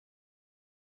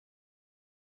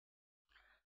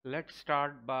Let's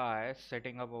start by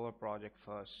setting up our project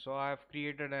first. So I've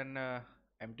created an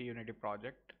empty Unity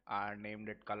project and named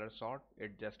it ColorSort.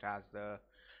 It just has the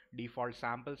default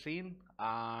sample scene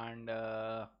and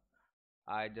I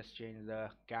just changed the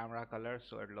camera color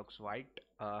so it looks white.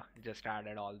 Just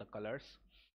added all the colors.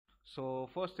 So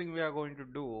first thing we are going to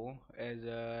do is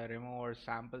remove our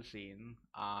sample scene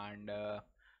and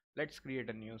let's create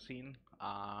a new scene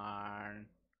and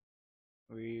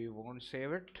we won't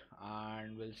save it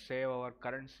and we'll save our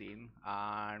current scene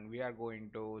and we are going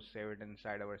to save it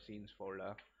inside our scenes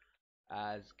folder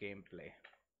as gameplay,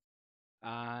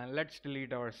 and let's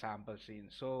delete our sample scene.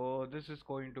 So this is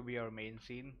going to be our main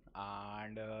scene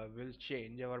and we'll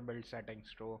change our build settings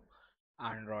to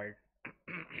Android.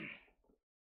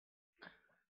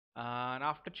 And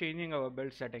after changing our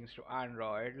build settings to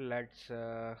Android, let's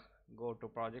go to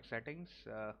project settings.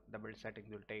 The build settings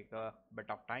will take a bit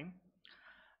of time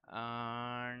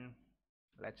and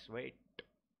let's wait.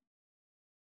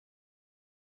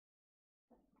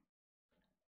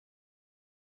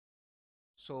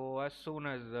 So as soon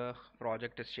as the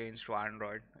project is changed to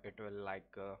Android, it will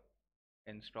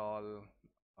install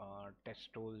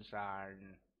test tools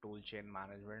and toolchain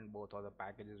management. Both are the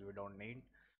packages we don't need,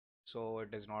 so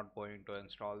it is not going to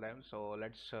install them. So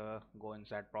let's go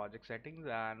inside project settings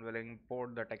and we'll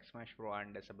import the text mesh pro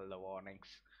and disable the warnings.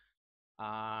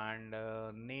 And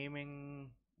naming,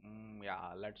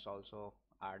 yeah, let's also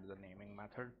add the naming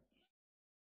method.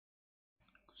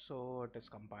 So it is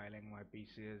compiling. My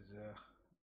PC is a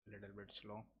little bit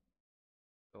slow.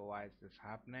 So why is this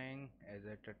happening? Is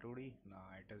it a 2D? No,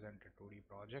 it isn't a 2D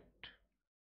project.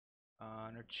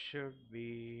 And it should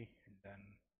be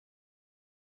done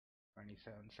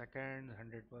 27 seconds,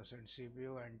 100%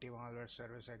 CPU, anti-malware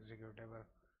service executable.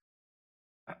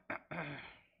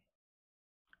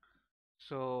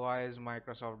 So why is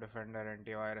Microsoft Defender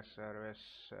antivirus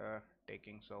service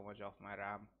taking so much of my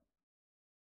RAM?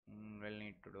 We'll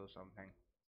need to do something.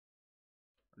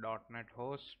 .NET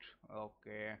host,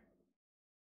 okay,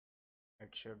 it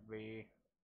should be.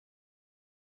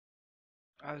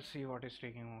 I'll see what is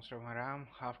taking most of my RAM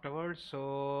afterwards.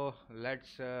 So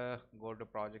let's go to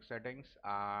project settings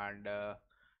and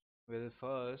we'll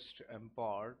first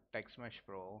import TextMesh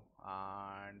Pro,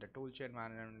 and the toolchain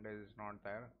management is not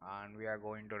there and we are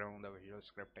going to remove the visual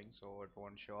scripting so it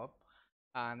won't show up.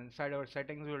 And inside our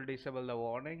settings we'll disable the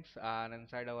warnings, and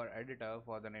inside our editor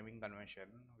for the naming convention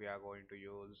we are going to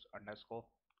use underscore.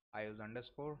 I use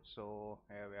underscore, so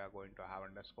here we are going to have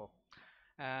underscore,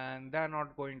 and there are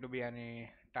not going to be any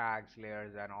tags,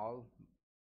 layers and all.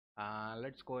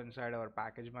 Let's go inside our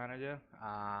package manager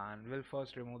and we'll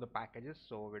first remove the packages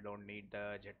so we don't need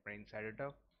the JetBrains editor.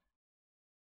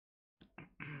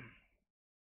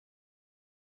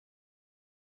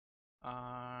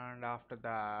 And after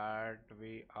that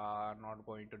we are not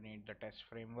going to need the test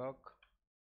framework.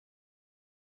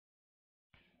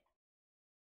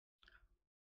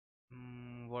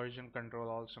 Version control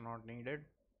also not needed.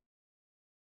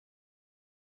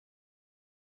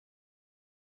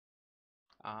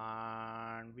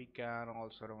 And we can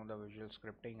also remove the visual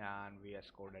scripting and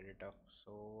VS Code editor,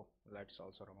 so let's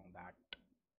also remove that.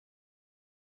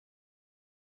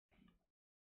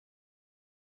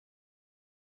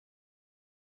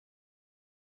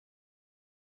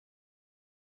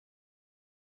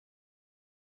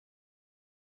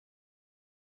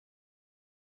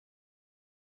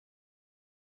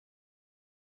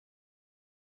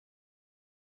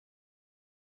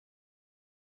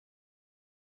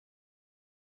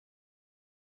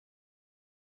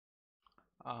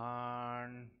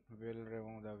 And we'll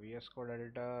remove the VS Code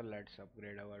editor. Let's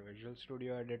upgrade our Visual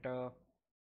Studio editor.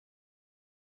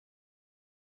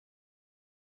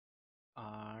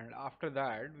 And after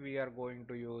that we are going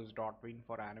to use .win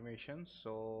for animations.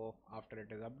 So after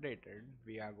it is updated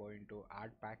we are going to add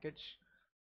package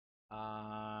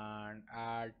and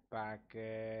add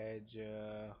package.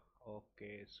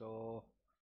 Okay, so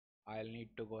I'll need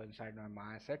to go inside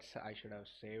my assets. I should have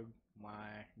saved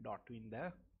my .win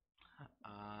there.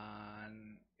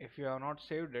 And if you have not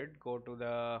saved it, go to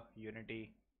the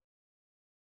Unity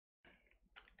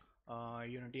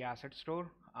asset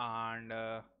store and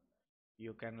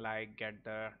you can get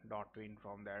the .win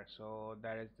from there. So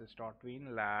there is this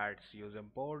 .win. Let's use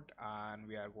import and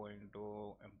we are going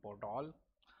to import all,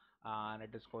 and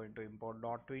it is going to import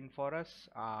 .win for us,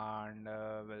 and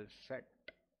we'll set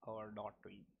our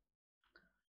 .win.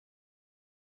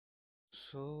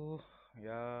 So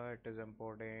yeah, it is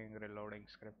importing, reloading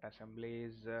script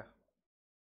assemblies.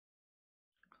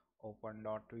 Open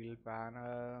 .wheel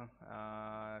panel,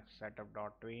 setup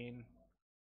 .win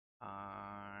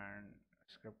and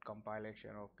script compilation.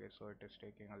 Okay, so it is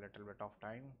taking a little bit of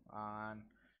time, and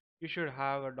you should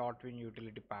have a .win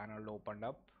utility panel opened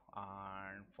up.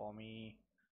 And for me,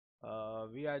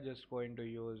 we are just going to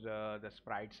use the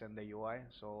sprites and the UI,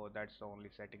 so that's the only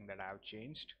setting that I've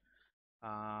changed.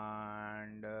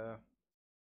 And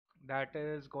that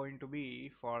is going to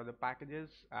be for the packages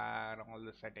and all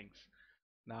the settings.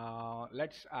 Now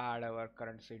let's add our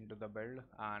current scene to the build,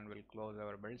 and we'll close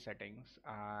our build settings,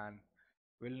 and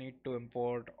we'll need to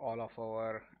import all of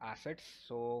our assets.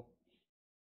 So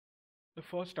the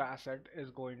first asset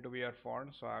is going to be our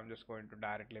font, so I'm just going to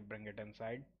directly bring it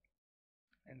inside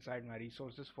my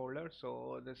resources folder.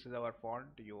 So this is our font.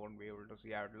 You won't be able to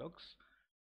see how it looks,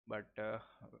 but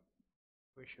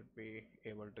we should be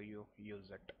able to use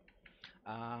it.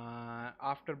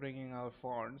 After bringing our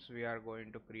fonts, we are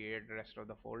going to create the rest of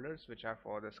the folders, which are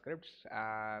for the scripts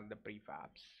and the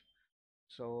prefabs.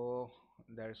 So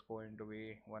there's going to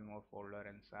be one more folder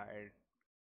inside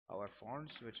our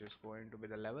fonts, which is going to be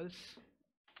the levels.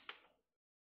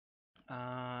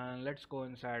 Let's go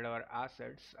inside our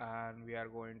assets, and we are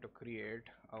going to create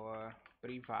our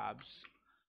prefabs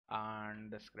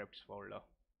and the scripts folder.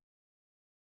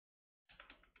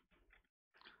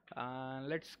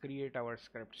 Let's create our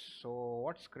scripts. So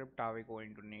what script are we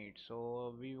going to need?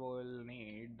 So we will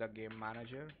need the game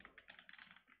manager,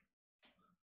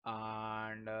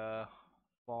 and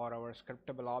for our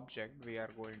scriptable object we are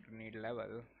going to need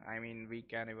level. I mean, we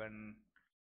can even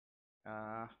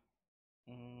uh,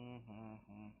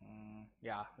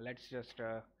 yeah, let's just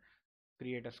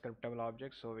create a scriptable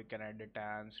object so we can edit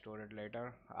and store it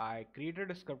later. I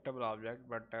created a scriptable object,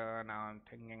 but now I'm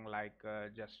thinking like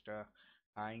just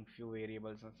having few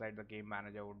variables inside the game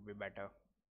manager would be better.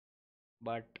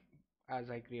 But as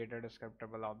I created a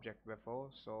scriptable object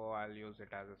before, so I'll use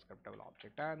it as a scriptable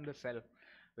object, and the cell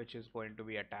which is going to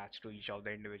be attached to each of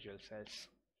the individual cells.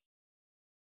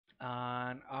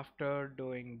 And after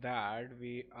doing that,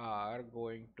 we are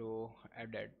going to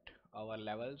edit our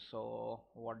level. So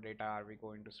what data are we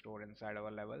going to store inside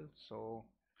our level? So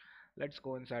let's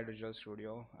go inside Visual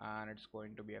Studio, and it's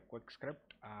going to be a quick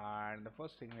script. And the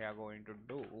first thing we are going to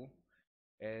do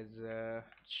is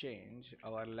change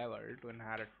our level to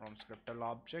inherit from scriptable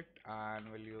object, and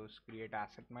we'll use create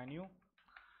asset menu,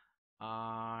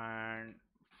 and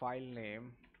file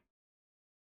name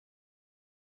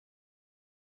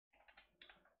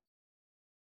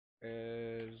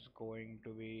is going to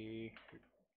be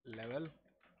level,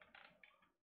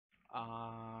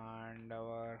 and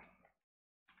our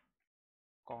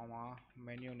comma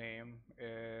menu name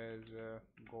is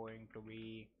going to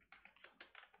be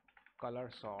color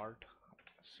sort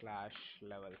slash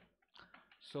level.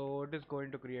 So it is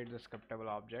going to create the scriptable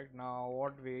object. Now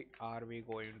what we are we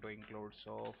going to include?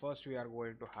 So first we are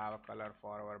going to have a color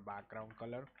for our background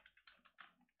color,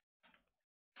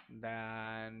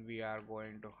 then we are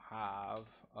going to have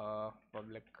a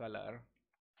public color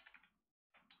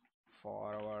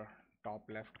for our top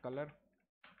left color,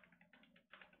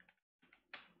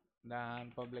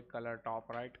 then public color top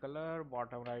right color,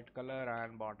 bottom right color,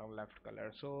 and bottom left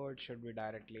color. So it should be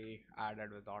directly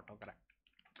added with autocorrect.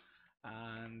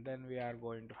 And then we are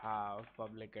going to have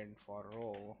public int for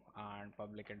row and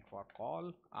public int for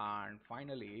call, and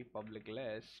finally public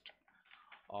list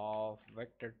of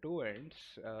vector 2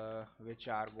 ints which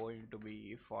are going to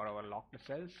be for our locked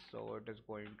cells. So it is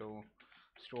going to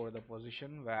store the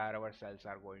position where our cells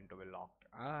are going to be locked,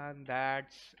 and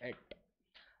that's it.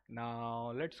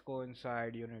 Now let's go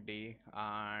inside Unity,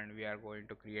 and we are going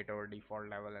to create our default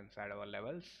level inside our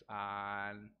levels,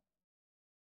 and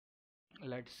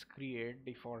let's create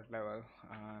default level,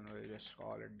 and we'll just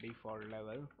call it default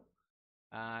level.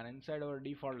 And inside our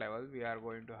default level we are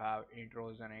going to have 8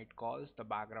 rows and 8 calls. The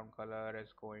background color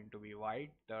is going to be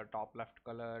white, the top left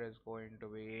color is going to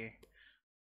be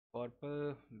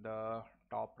purple, the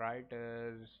top right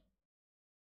is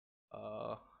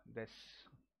this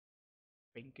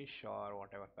pinkish or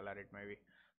whatever color it may be,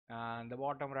 and the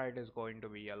bottom right is going to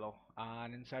be yellow.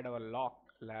 And inside our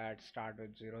lock, let's start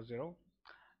with 0 0,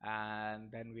 and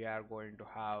then we are going to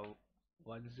have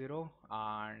 1 0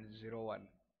 and 0 1.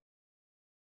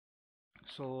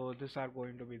 So these are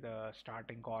going to be the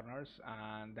starting corners,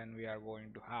 and then we are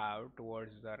going to have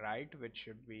towards the right, which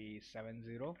should be 7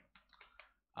 0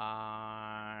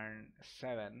 and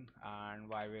 7, and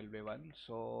y will be 1.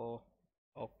 So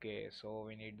okay, so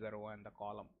we need the row and the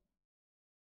column.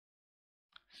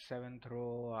 7th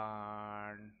row,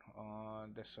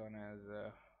 and this one is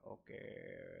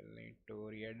okay, we'll need to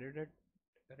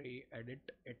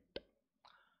re-edit it.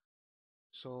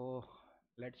 So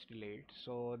let's delete.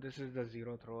 So this is the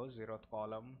 0th row, 0th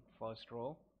column, first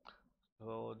row.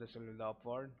 So this will be the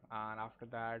upward, and after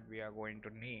that we are going to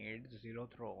need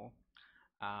zeroth row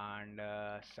and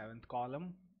seventh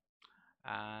column,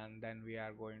 and then we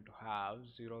are going to have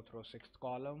zeroth row sixth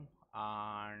column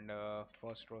and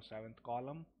first row seventh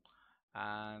column,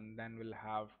 and then we'll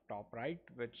have top right,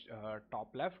 which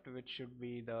top left, which should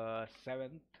be the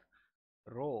seventh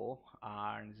row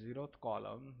and zeroth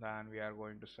column. Then we are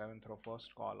going to seventh row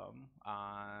first column,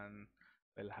 and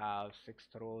we'll have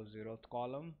sixth row zeroth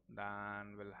column.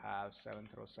 Then we'll have seventh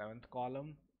row seventh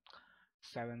column,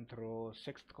 seventh row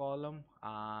sixth column,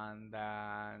 and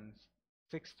then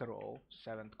sixth row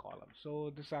seventh column.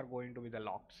 So these are going to be the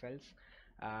locked cells,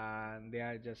 and they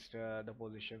are just the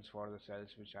positions for the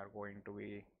cells which are going to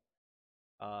be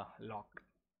locked.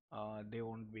 They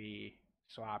won't be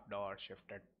swapped or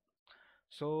shifted.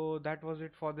 So that was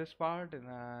it for this part,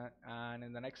 and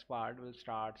in the next part we'll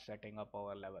start setting up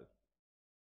our level.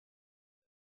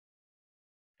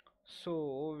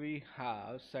 So we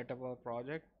have set up our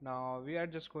project. Now we are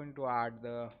just going to add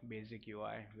the basic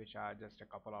UI, which are just a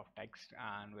couple of text,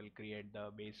 and we'll create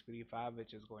the base prefab,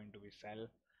 which is going to be cell.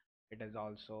 It is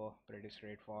also pretty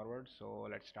straightforward, so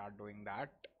let's start doing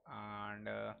that. And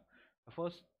the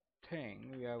first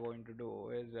thing we are going to do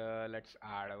is let's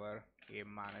add our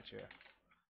game manager,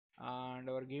 and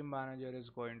our game manager is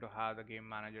going to have the game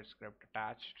manager script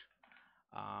attached.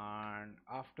 And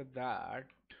after that,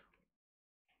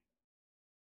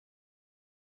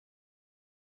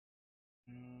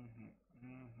 mhm,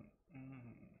 mhm,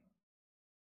 mhm.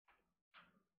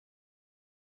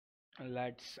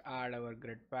 Let's add our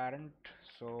grid parent.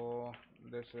 So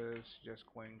this is just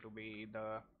going to be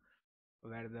the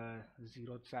where the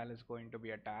zeroth cell is going to be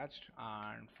attached,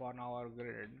 and for now our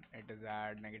grid it is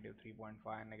at negative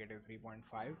 3.5, negative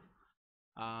 3.5.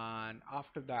 And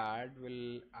after that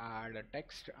we'll add a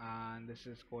text, and this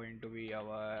is going to be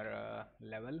our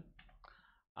level,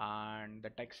 and the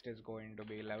text is going to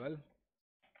be level,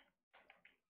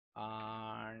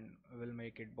 and we'll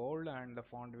make it bold, and the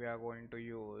font we are going to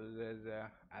use is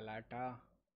Alata,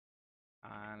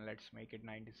 and let's make it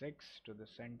 96 to the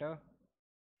center,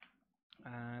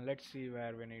 and let's see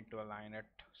where we need to align it.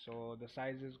 So the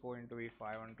size is going to be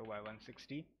 512 by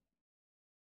 160.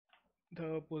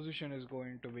 The position is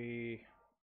going to be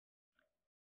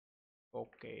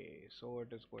okay, so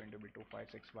it is going to be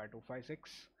 256 by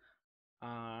 256,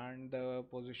 and the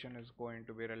position is going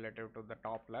to be relative to the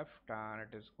top left, and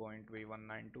it is going to be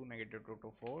 192 negative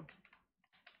 224.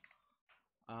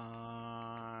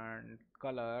 And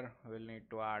color, we'll need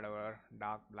to add our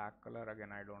dark black color.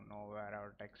 Again, I don't know where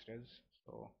our text is,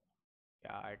 so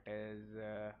yeah, it is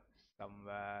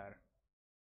somewhere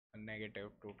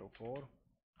negative 224.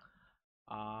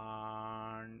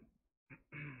 And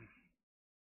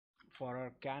for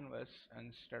our canvas,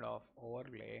 instead of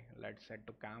overlay, let's set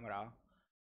to camera,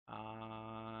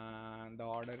 and the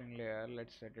ordering layer,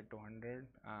 let's set it to 100,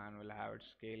 and we'll have it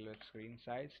scale with screen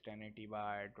size 1080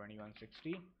 by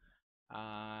 2160,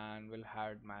 and we'll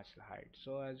have it match the height.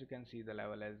 So as you can see, the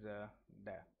level is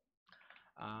there,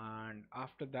 and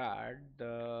after that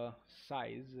the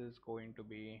size is going to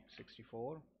be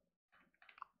 64.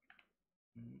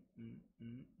 Mm, mm,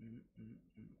 mm, mm, mm,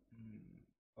 mm, mm.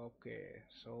 Okay,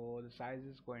 so the size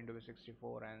is going to be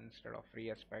 64, and instead of free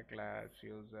aspect, let's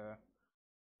use a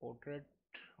portrait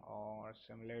or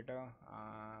simulator.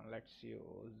 Let's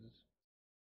use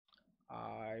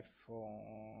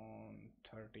iPhone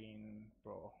 13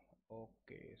 Pro.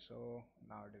 Okay, so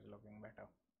now it is looking better.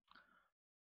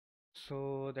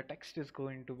 So the text is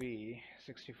going to be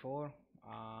 64,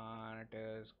 and it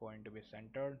is going to be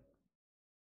centered.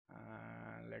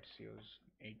 Let's use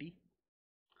 80,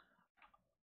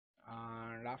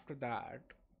 and after that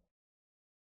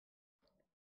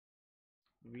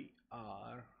we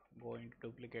are going to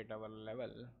duplicate our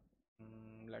level.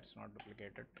 Let's not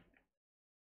duplicate it.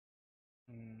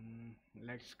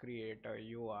 Let's create a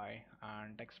UI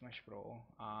and text mesh pro,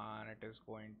 and it is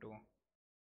going to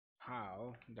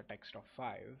have the text of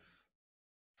 5.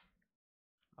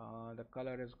 The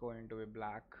color is going to be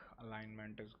black,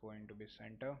 alignment is going to be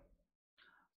center,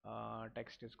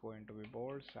 text is going to be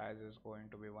bold, size is going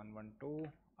to be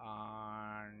 112,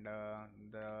 and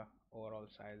the overall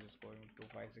size is going to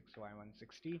 256 by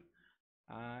 160,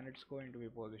 and it's going to be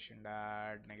positioned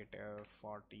at negative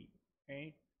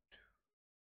 48.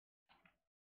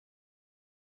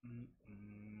 Mm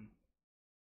 -mm.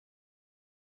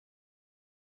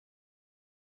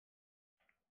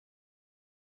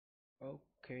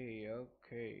 Okay,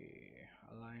 okay.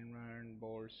 Alignment,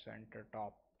 bold, center,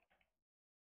 top.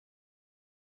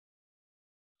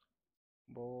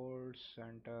 Bold,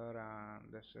 center,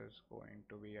 and this is going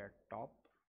to be at top.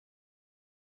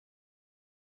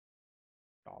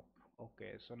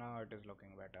 Okay, so now it is looking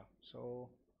better. So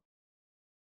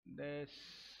this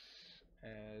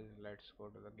is, let's go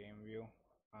to the game view,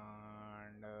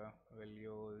 and we'll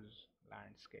use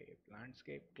landscape,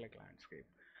 click landscape.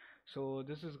 So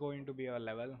this is going to be our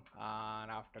level, and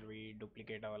after we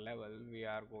duplicate our level, we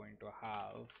are going to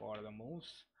have for the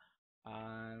mouse,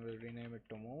 and we'll rename it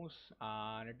to mouse,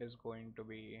 and it is going to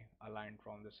be aligned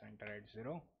from the center at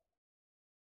 0.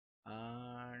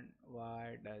 And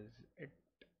why does it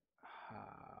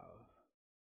have,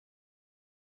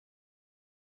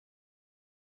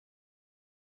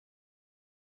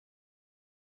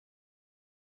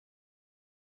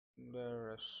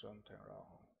 there is something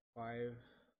wrong. 5.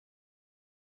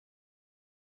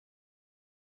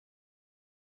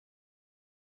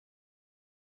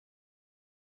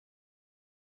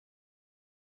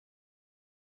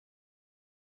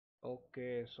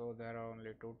 Okay, so there are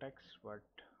only two texts, but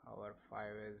our 5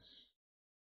 is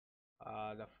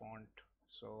the font,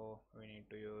 so we need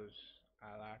to use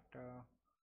alata.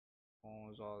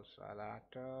 Mouse also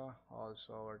alata.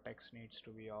 Also, our text needs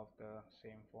to be of the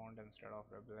same font instead of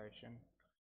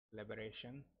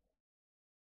liberation.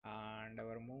 And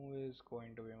our move is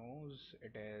going to be moves.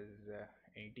 It is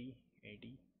 80.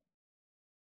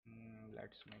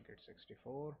 Let's make it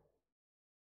 64.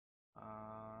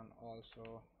 And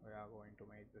also we are going to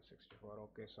make the 64.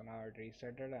 Okay, so now it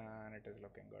resetted and it is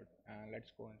looking good. And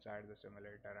let's go inside the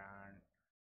simulator, and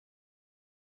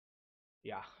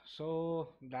yeah,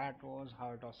 so that was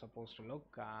how it was supposed to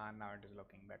look, and now it is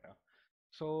looking better.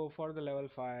 So for the level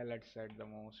file, let's set the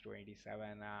mouse to 87,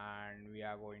 and we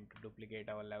are going to duplicate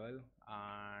our level,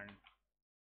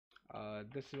 and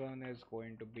this one is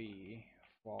going to be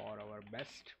for our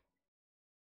best.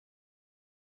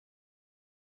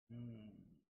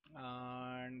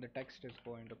 And the text is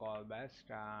going to call best,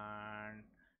 and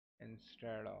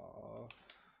instead of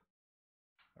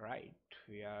right,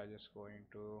 we are just going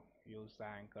to use the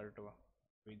anchor to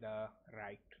be the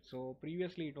right. So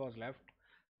previously it was left,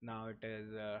 now it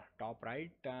is top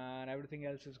right, and everything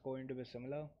else is going to be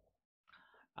similar.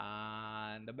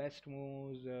 And the best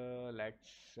moves,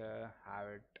 let's have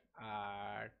it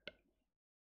at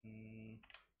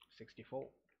 64.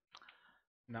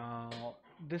 Now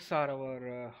these are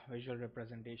our visual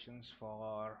representations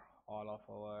for all of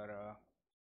our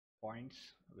points,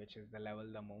 which is the level,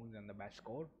 the moves, and the best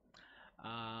score.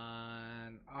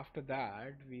 And after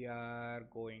that, we are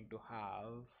going to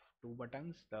have two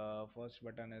buttons. The first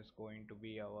button is going to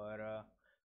be our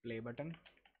play button,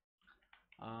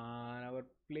 and our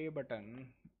play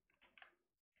button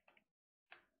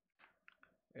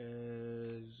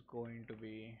is going to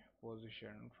be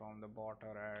positioned from the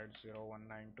border at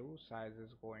 0192. Size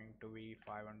is going to be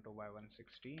 512 by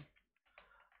 160,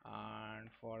 and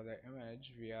for the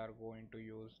image we are going to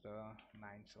use the 9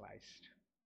 sliced,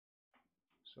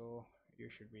 so you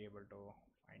should be able to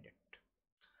find it.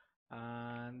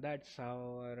 And that's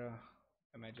how our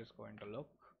image is going to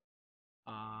look,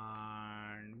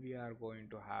 and we are going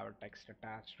to have text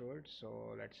attached to it.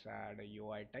 So let's add a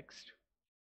UI text,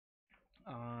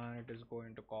 and it is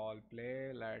going to call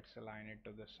play. Let's align it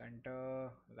to the center.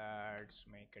 Let's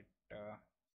make it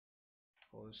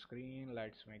full screen.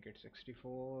 Let's make it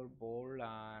 64 bold,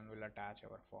 and we'll attach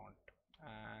our font,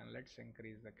 and let's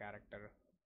increase the character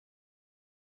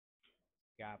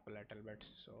gap a little bit.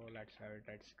 So let's have it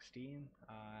at 16,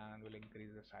 and we'll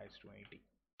increase the size to 80.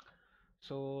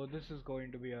 So this is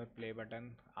going to be our play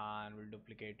button, and we'll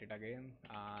duplicate it again,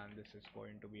 and this is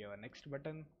going to be our next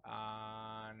button,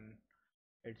 and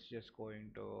it's just going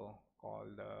to call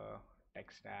the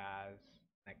text as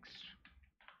next.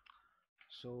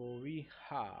 So we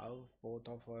have both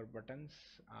of our buttons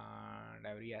and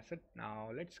every asset. Now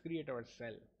let's create our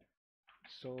cell.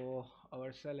 So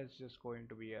our cell is just going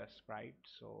to be a sprite,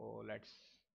 so let's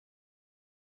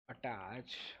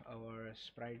attach our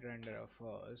sprite renderer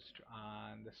first,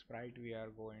 and the sprite we are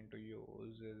going to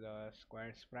use is a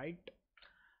square sprite,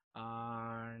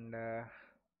 and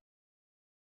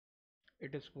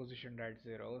it is positioned at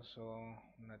 0, so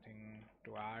nothing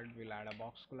to add. We'll add a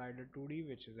box collider 2D,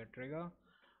 which is a trigger,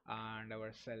 and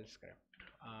our cell script.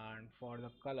 And for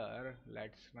the color,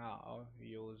 let's now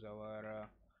use our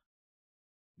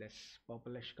this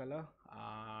purplish color,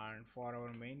 and for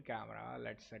our main camera,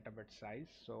 let's set up its size.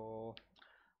 So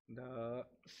the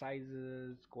size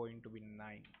is going to be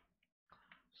 9,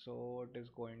 so it is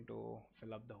going to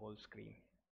fill up the whole screen.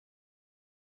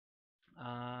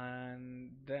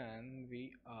 And then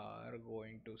we are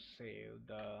going to save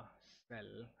the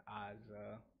cell as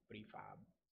a prefab.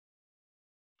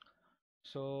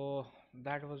 So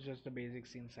that was just the basic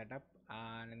scene setup,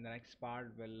 and in the next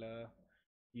part we'll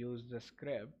use the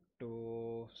script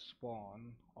to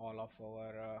spawn all of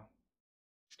our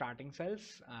starting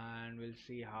cells, and we'll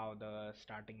see how the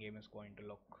starting game is going to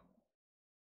look.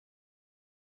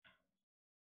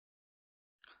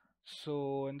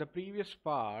 So in the previous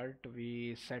part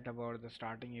we set about the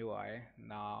starting UI.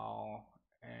 Now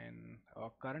in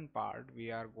our current part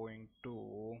we are going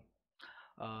to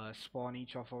spawn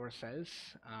each of our cells,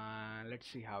 and let's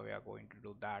see how we are going to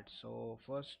do that. So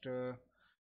first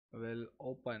we'll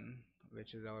open,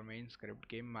 which is our main script,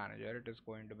 game manager. It is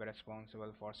going to be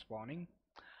responsible for spawning,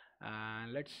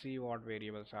 and let's see what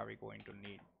variables are we going to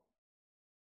need.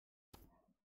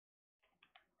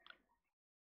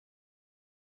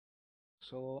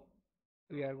 So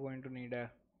we are going to need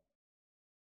a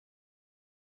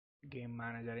game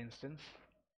manager instance,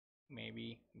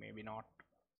 maybe not.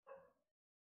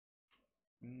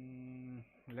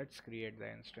 Let's create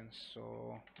the instance.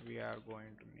 So we are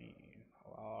going to need,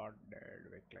 what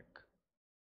did we click?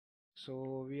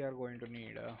 So we are going to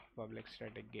need a public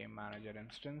static game manager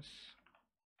instance,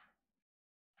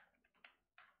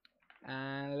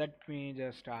 and let me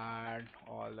just add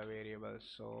all the variables.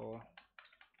 So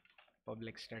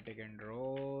public static int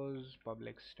rows,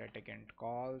 public static int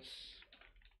calls,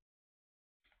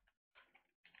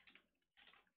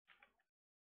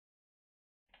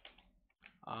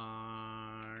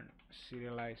 and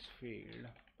serialized field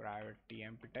private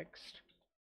tmp text,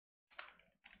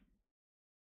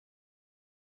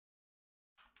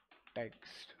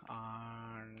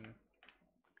 and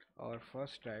our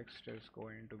first text is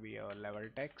going to be a level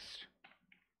text,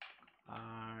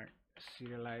 and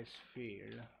serialized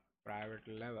field private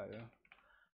level,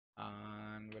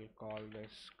 and we'll call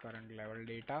this current level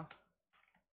data,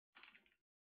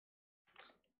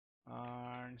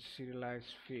 and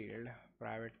serialized field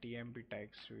private tmp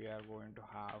text we are going to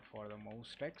have for the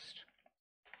mouse text,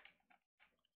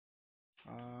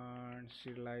 and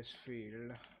serialized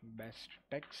field best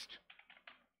text,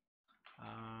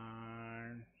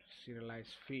 and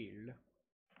serialized field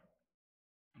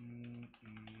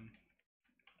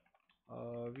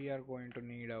we are going to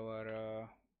need our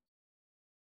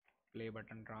play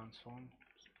button transform,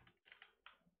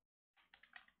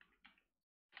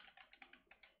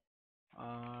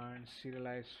 and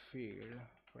serialized field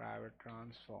private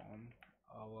transform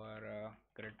our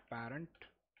grid parent.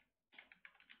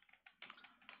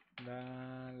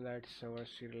 Then let's our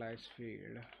serialized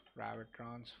field private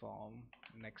transform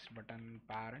next button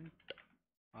parent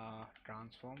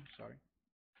transform, sorry.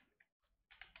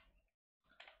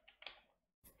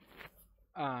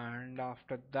 And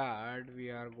after that we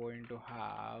are going to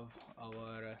have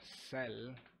our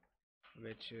cell,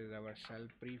 which is our cell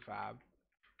prefab,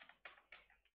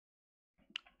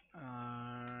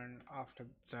 and after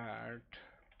that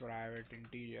private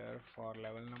integer for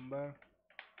level number,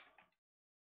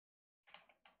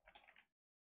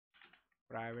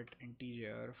 private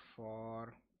integer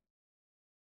for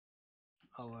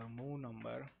our move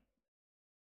number,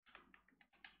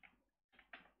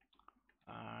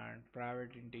 and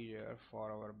private integer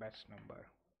for our best number,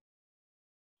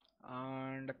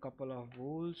 and a couple of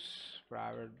bools,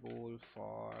 private bool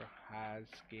for has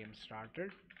game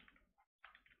started,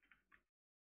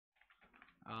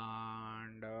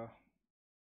 and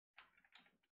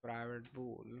private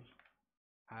bool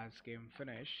has game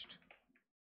finished,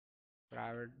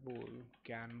 private bool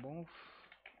can move,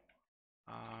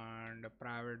 and a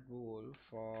private bool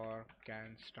for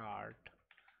can start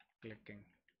clicking.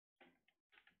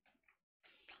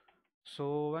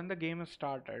 So when the game is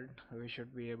started, we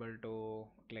should be able to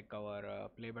click our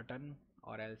play button,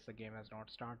 or else the game has not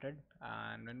started.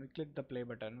 And when we click the play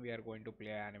button, we are going to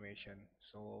play animation.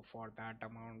 So for that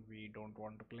amount, we don't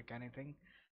want to click anything,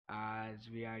 as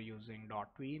we are using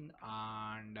 .tween,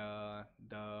 and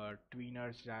the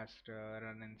tweeners just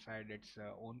run inside its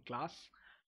own class,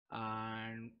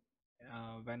 and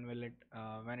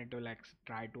when it will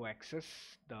try to access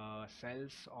the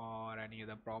cells or any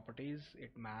other properties,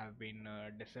 it may have been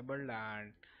disabled,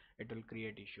 and it will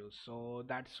create issues. So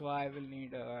that's why I will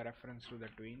need a reference to the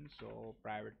tween. So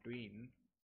private tween,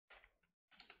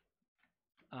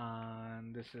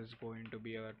 and this is going to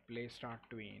be our play start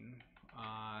tween,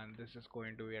 and this is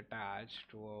going to be attached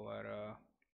to our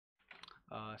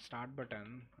start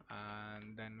button,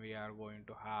 and then we are going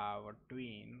to have a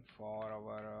tween for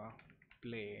our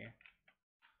play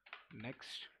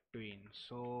next tween.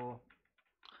 So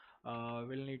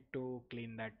we'll need to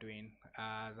clean that tween.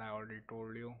 As I already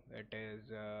told you, it is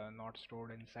not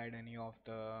stored inside any of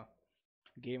the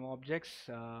game objects.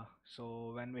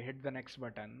 So when we hit the next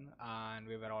button, and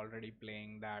we were already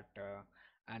playing that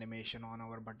animation on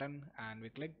our button, and we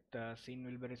click, the scene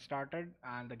will be restarted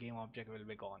and the game object will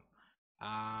be gone.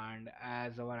 And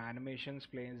as our animations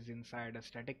plays inside a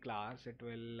static class, it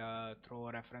will throw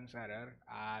a reference error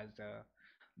as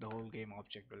the whole game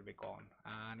object will be gone.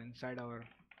 And inside our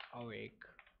awake,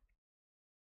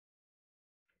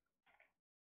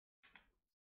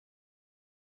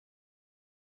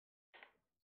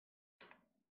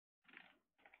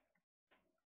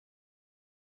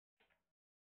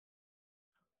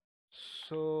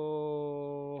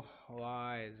 so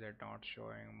why is it not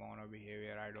showing mono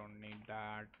behavior? I don't need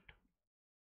that.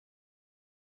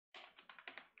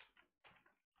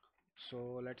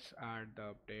 So let's add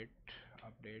the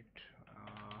update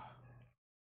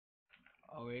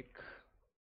awake.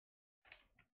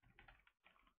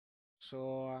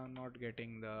 So I'm not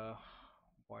getting the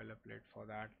boilerplate for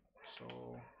that.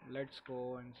 So let's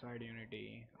go inside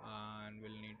Unity and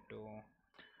we'll need to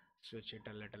switch it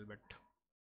a little bit.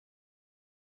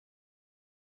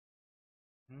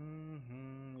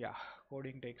 Yeah,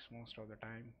 coding takes most of the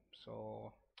time,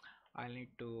 so I'll need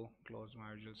to close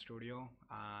my Visual Studio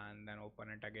and then open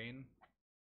it again.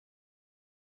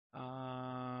 And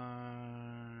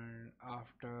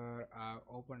after I've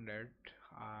opened it,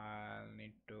 I'll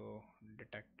need to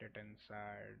detect it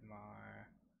inside my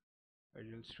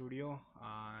Visual Studio,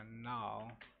 and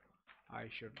now I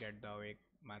should get the wake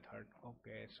method.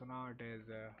 Okay, so now it is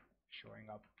showing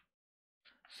up.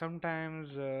 Sometimes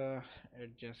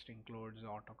it just includes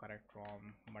autocorrect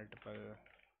from multiple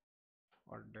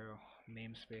or the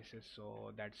namespaces,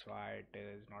 so that's why it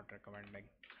is not recommending.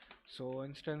 So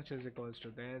instance is equals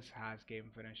to this, has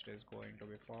game finished is going to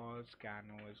be false,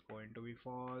 cano is going to be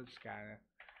false,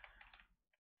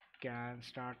 can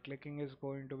start clicking is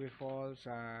going to be false,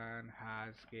 and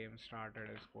has game started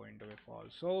is going to be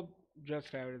false. So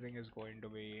just everything is going to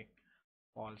be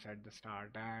false at the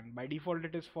start, and by default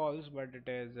it is false, but it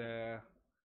is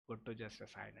good to just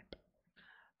assign it.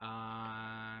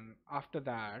 And after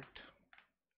that,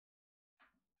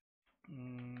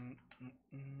 mm, mm,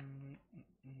 mm,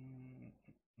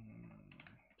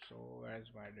 so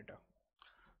where's my editor?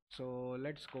 So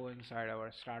let's go inside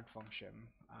our start function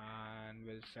and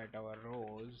we'll set our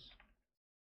rows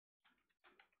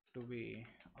to be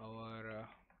our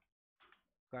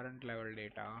current level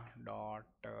data dot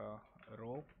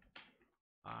row,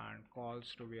 and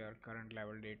calls to be our current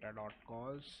level data dot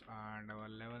calls, and our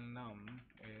level num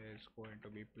is going to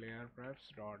be player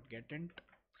prefs dot getInt,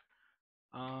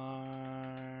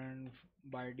 and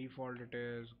by default it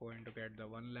is going to get the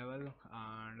one level.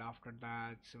 And after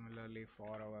that, similarly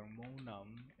for our move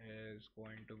num is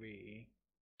going to be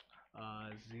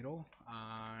 0,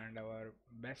 and our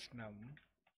best num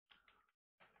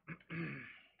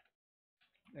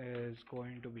is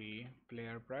going to be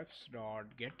player prefs dot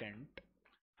getInt,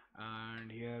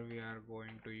 and here we are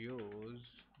going to use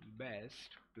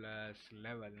best plus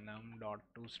level num dot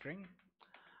toString,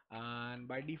 and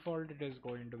by default it is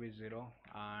going to be 0,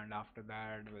 and after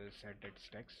that we'll set its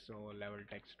text. So level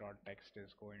text dot text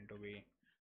is going to be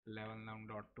level num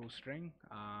dot toString,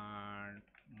 and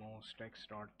most text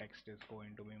dot text is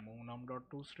going to be move num dot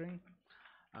toString,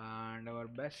 and our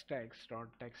best text dot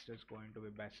text is going to be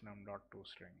best num dot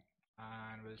toString,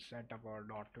 and we'll set up our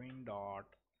dot tween dot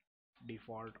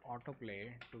default autoplay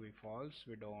to be false.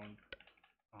 We don't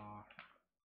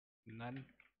none,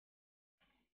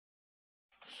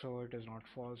 so it is not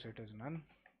false, it is none.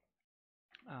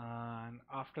 And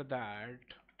after that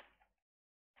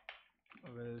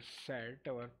we'll set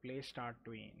our play start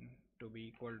tween to be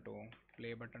equal to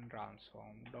play button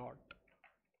transform dot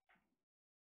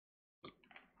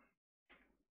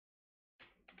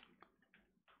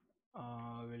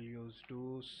we'll use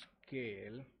do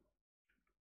scale,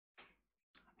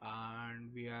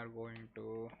 and we are going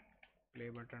to play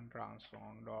button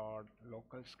transform dot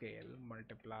local scale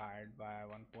multiplied by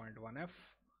 1.1f,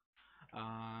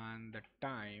 and the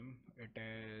time it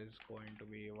is going to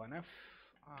be 1f,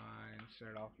 and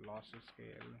instead of losses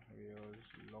scale we use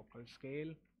local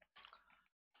scale,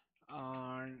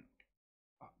 and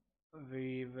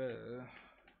we will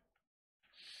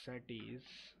set is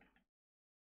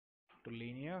to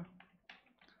linear,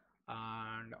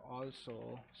 and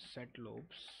also set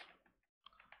loops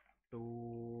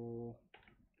to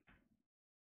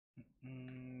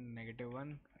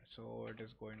 -1, so it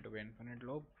is going to be infinite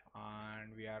loop,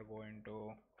 and we are going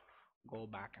to go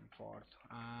back and forth,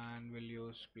 and we'll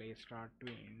use play start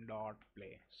tween dot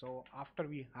play. So after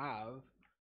we have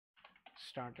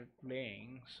started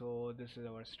playing, so this is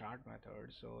our start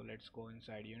method. So let's go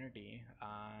inside Unity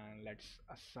and let's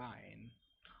assign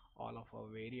all of our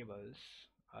variables,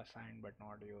 assigned but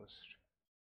not used,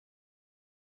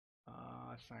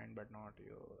 assigned but not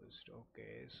used.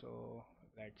 Okay, so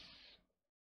let's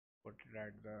put it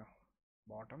at the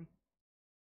bottom.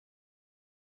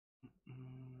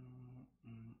 Mm,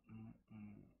 mm, mm,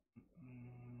 mm,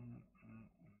 mm, mm.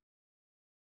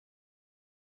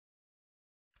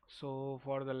 So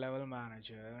for the level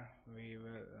manager, we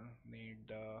will need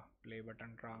the play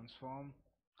button transform,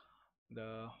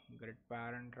 the grid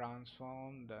parent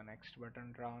transform, the next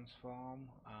button transform,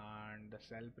 and the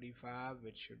cell prefab,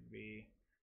 which should be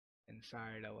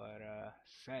inside our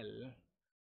cell,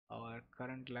 our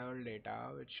current level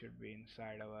data, which should be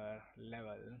inside our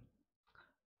level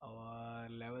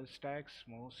text,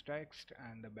 most text,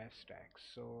 and the best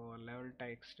text. So level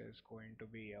text is going to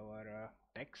be our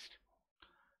text,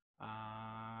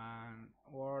 and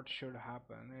what should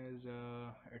happen is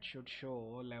it should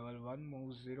show level 1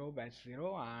 moves 0 best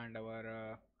 0, and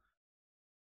our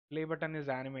play button is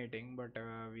animating, but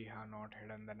we have not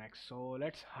hidden the next. So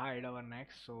let's hide our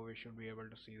next, so we should be able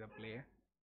to see the play.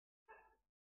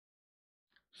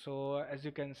 So as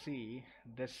you can see,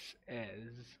 this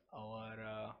is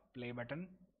our play button,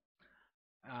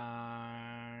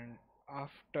 and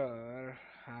after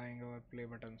having our play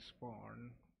button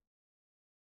spawn,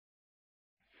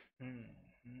 hmm,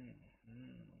 hmm,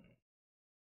 hmm.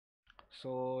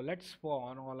 So let's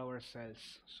spawn all our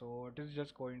cells. So it is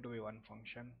just going to be one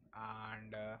function,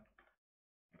 and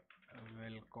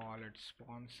we'll call it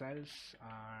spawn cells,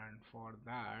 and for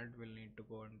that we'll need to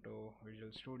go into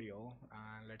Visual Studio,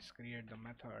 and let's create the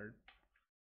method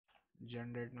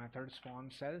generate method spawn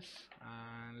cells,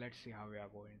 and let's see how we are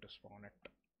going to spawn it.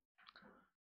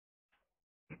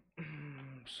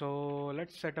 So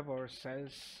let's set up our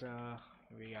cells.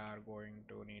 We are going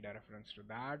to need a reference to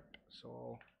that.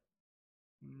 So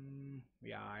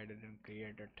yeah, I didn't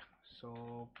create it.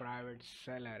 So private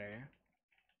cell array,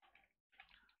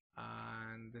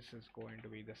 and this is going to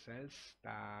be the cells.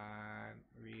 Then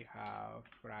we have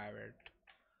private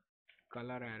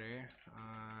color array,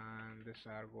 and these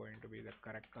are going to be the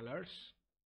correct colors.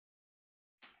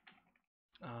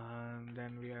 And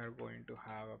then we are going to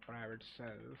have a private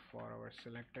cell for our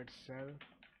selected cell,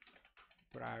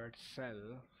 private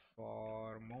cell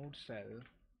for mode cell,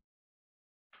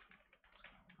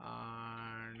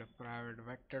 and private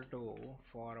vector 2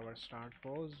 for our start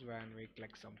pose when we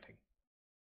click something.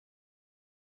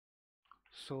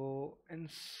 So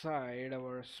inside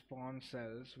our spawn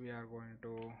cells, we are going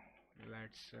to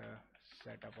let's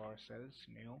set up our cells,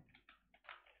 new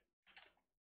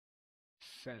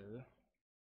cell,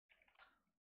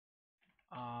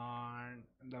 and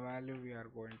the value we are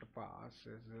going to pass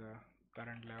is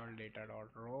current level data dot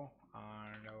row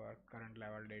and our current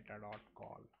level data dot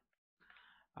call.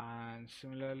 And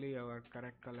similarly, our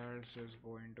correct colors is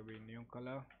going to be new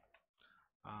color,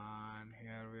 and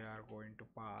here we are going to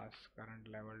pass current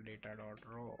level data dot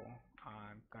row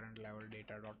and current level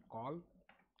data dot call.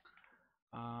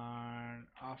 And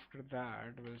after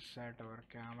that we'll set our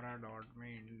camera dot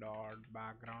main dot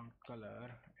background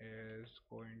color is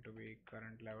going to be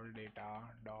current level data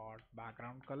dot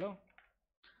background color,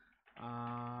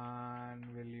 and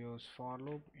we'll use for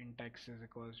loop int x is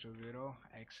equals to 0,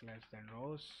 x less than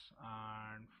rows,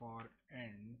 and for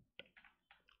int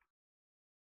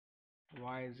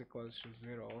y is equals to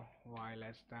 0, y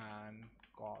less than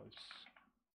calls.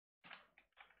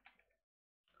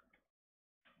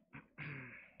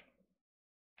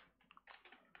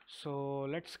 So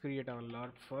let's create our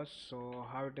lerp first. So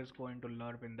how it is going to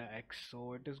lerp in the x?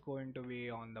 So it is going to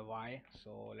be on the y.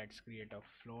 So let's create a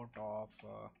float of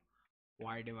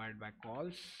y divided by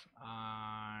calls,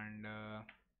 and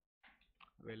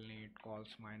we'll need calls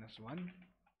minus 1,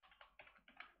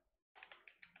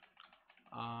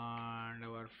 and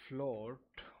our float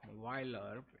y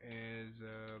lerp is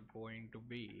going to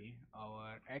be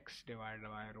our x divided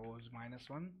by rows minus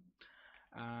 1,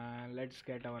 and let's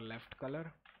get our left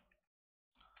color.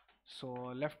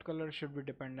 So left color should be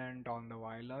dependent on the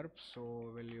y lerp, so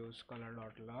we'll use color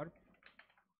dot lerp,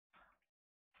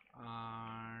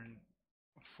 and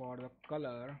for the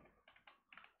color,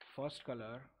 first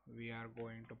color, we are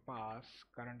going to pass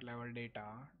current level data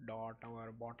dot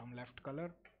our bottom left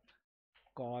color,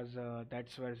 cause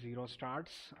that's where 0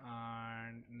 starts,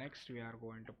 and next we are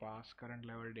going to pass current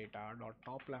level data dot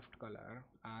top left color,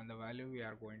 and the value we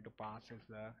are going to pass is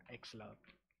the x lerp.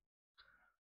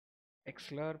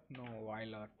 X lerp, no, y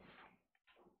lerp.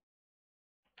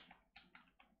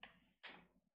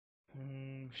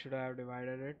 Should I have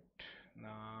divided it?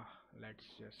 Nah, let's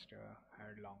just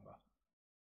add longer.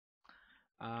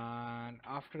 And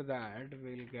after that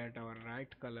we'll get our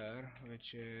right color,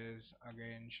 which is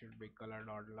again should be color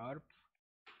dot lerp,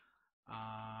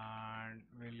 and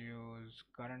we'll use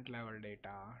current level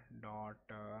data dot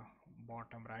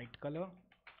bottom right color,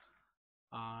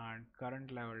 and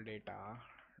current level data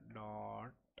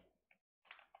dot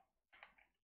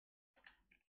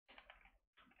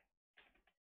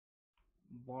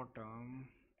bottom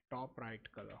top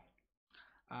right color,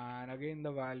 and again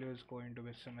the value is going to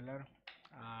be similar.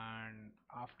 And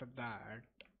after that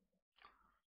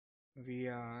we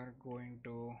are going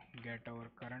to get our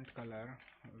current color,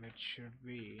 which should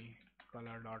be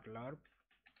color.lerp,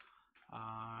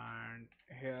 and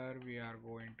here we are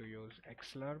going to use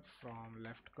xlerp from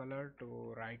left color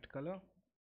to right color,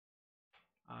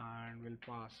 and we'll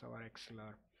pass our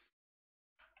xlerp.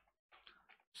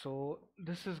 So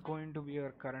this is going to be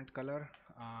our current color,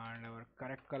 and our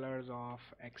correct colors of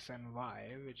x and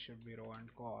y, which should be row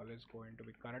and col, is going to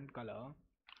be current color.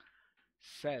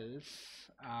 Cells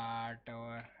at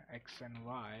our x and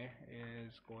y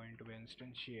is going to be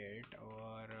instantiate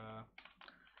our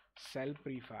cell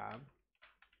prefab,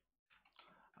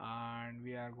 and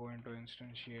we are going to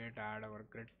instantiate add our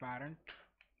grid parent,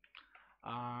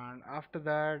 and after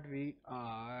that we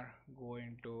are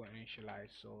going to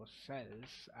initialize. So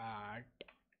cells at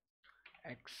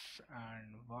x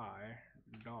and y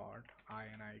dot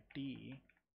init,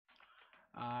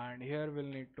 and here we'll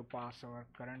need to pass our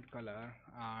current color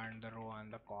and the row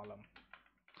and the column,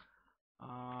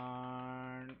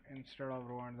 and instead of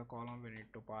row and the column we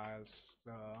need to pass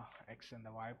the x and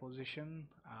the y position.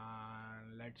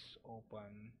 And let's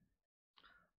open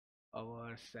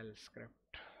our cell script.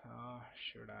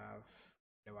 Should have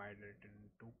divided it in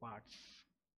two parts.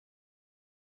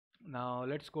 Now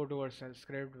let's go to our cell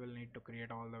script. We'll need to create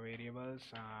all the variables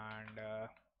and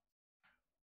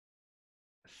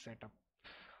set up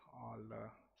all the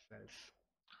cells.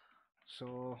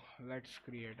 So let's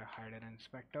create a hidden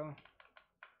inspector,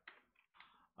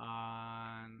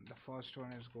 and the first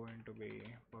one is going to be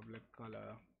public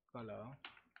color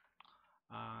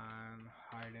and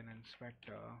hidden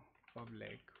inspector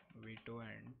public v2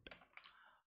 int,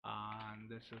 and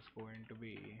this is going to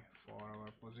be for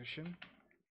our position.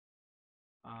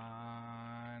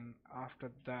 And after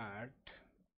that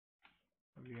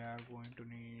we are going to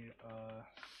need a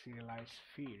serialized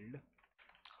field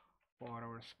for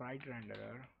our sprite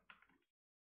renderer,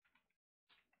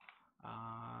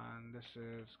 and this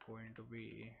is going to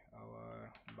be our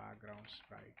background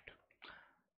sprite.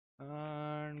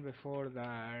 And before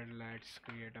that, let's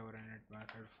create our init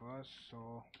method first.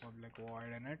 So public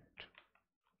void init,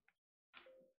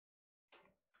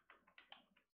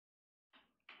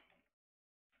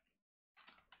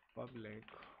 public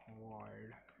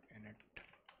void init,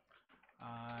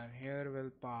 and here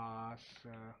we'll pass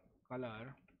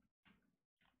color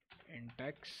int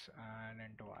x and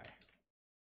int y,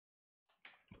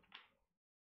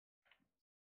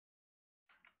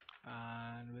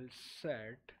 and we'll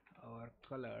set our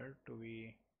color to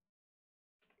be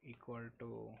equal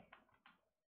to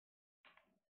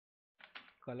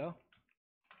color,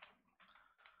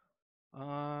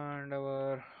 and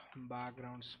our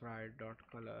background sprite dot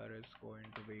color is going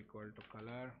to be equal to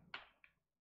color,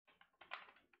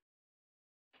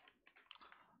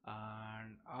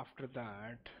 and after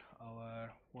that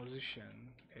our position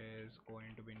is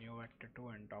going to be new vector 2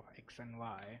 int of x and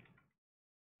y,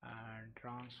 and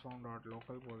transform dot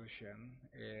local position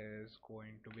is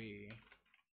going to be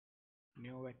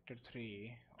new vector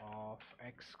 3 of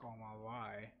x comma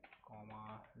y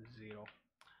comma 0.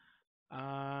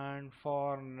 And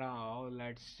for now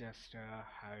let's just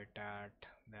have it at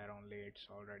there only. It's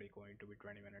already going to be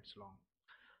 20 minutes long,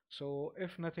 so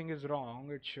if nothing is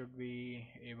wrong it should be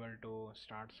able to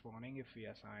start spawning if we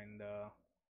assign the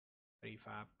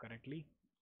prefab correctly.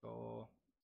 So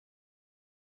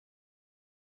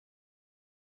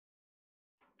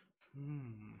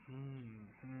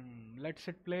let's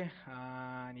hit play,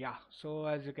 and yeah, so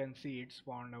as you can see it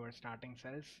spawned our starting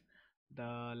cells.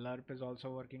 The lerp is also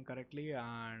working correctly,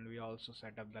 and we also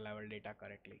set up the level data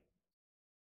correctly,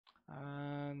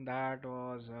 and that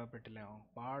was a pretty long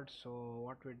part. So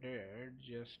what we did,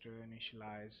 just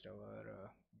initialized our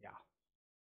yeah,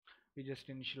 we just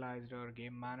initialized our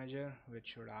game manager, which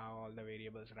should have all the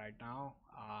variables right now,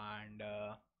 and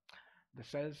the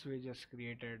cells we just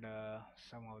created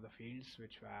some of the fields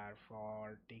which were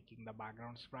for taking the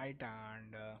background sprite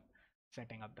and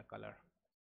setting up the color.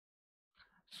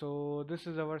 So this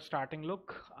is our starting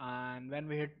look, and when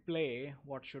we hit play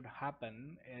what should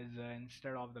happen is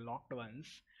instead of the locked ones,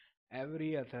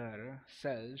 every other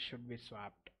cell should be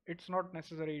swapped. It's not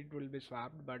necessary it will be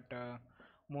swapped, but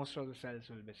most of the cells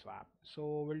will be swapped.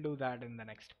 So we'll do that in the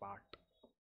next part.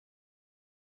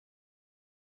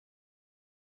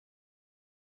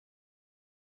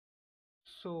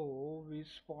 So we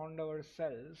spawned our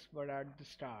cells, but at the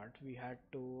start we had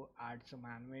to add some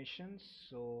animations.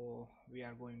 So we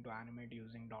are going to animate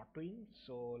using .tween.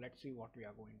 So let's see what we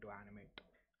are going to animate.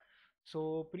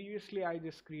 So previously I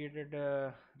just created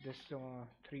this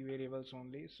three variables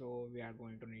only. So we are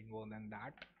going to need more than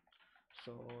that.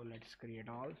 So let's create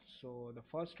all. So the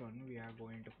first one we are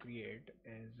going to create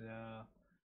is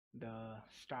the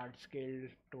start scale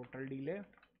total delay,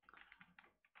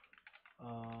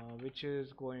 which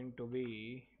is going to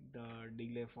be the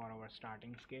delay for our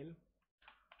starting scale,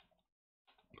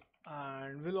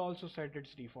 and we'll also set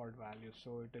its default value,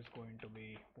 so it is going to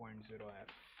be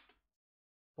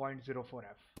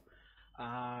 0.04f.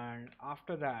 And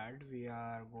after that we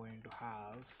are going to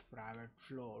have private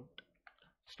float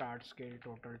start scale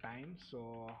total time,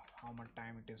 so how much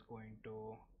time it is going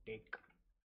to take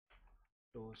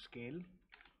to scale,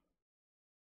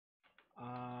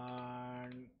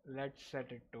 and let's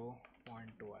set it to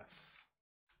 0.2f.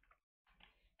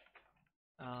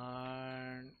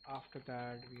 And after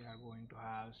that we are going to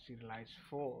have serialized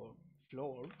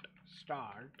float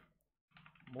start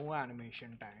move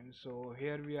animation time. So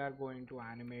here we are going to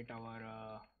animate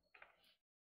our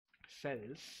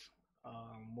cells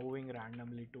moving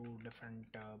randomly to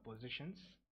different positions,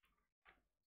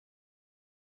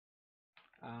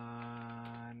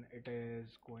 and it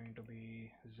is going to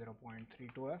be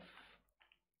 0.32f.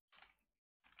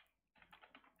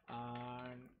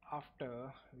 And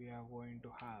after we are going to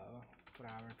have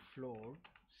private float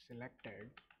selected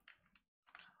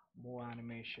move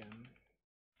animation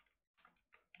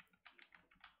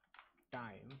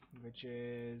time, which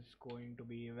is going to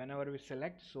be whenever we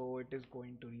select, so it is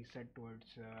going to reset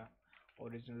towards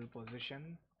original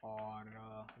position or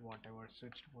whatever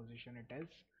switched position it is.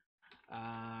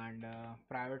 And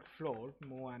private float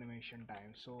move animation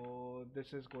time, so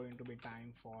this is going to be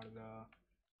time for the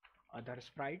other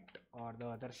sprite or the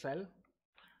other cell.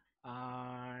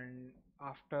 And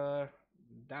after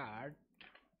that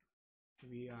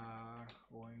we are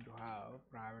going to have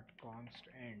private const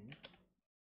int,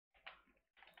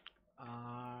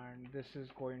 and this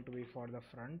is going to be for the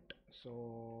front,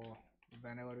 so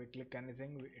whenever we click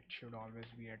anything it should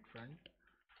always be at front.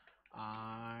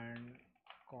 And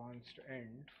const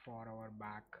int for our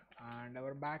back, and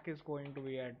our back is going to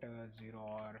be at 0,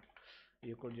 or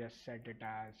you could just set it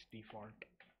as default.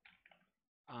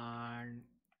 And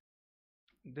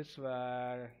this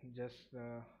were just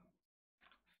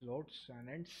floats and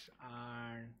its,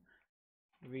 and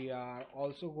we are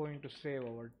also going to save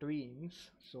our tweens.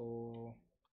 So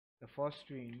the first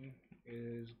tween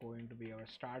is going to be our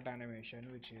start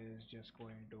animation, which is just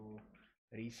going to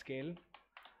rescale,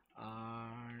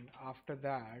 and after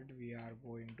that we are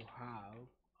going to have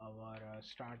our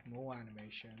start move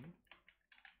animation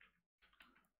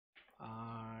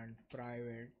and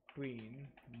private tween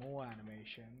move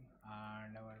animation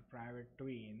and our private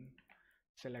tween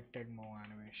selected move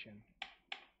animation.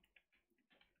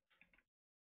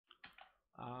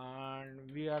 And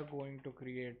we are going to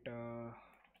create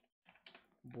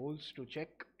bowls to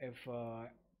check if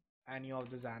any of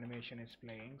this animation is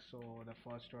playing. So the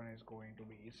first one is going to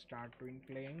be start tween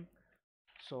playing,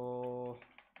 so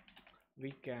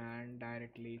we can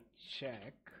directly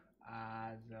check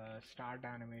as start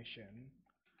animation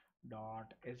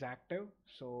dot is active,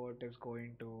 so it is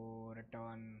going to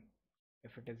return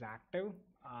if it is active,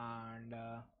 and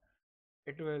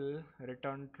it will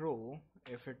return true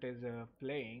if it is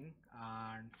playing,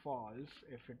 and false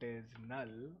if it is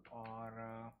null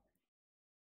or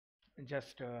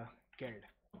just killed.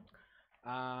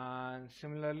 And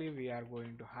similarly we are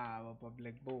going to have a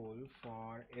public bool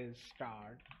for is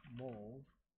start move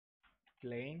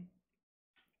playing,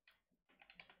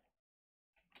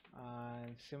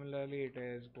 and similarly it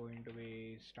is going to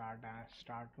be start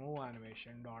move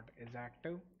animation dot is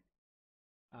active,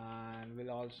 and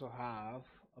we'll also have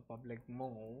a public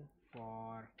move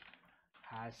for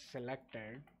has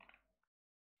selected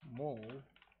move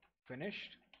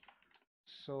finished.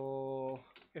 So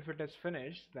if it is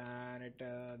finished, then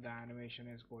the animation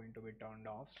is going to be turned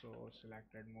off, so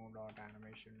selected move dot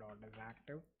animation dot is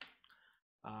active,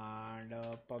 and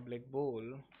public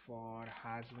bool for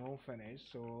has move finished.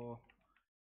 So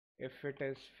if it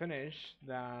is finished,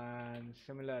 then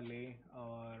similarly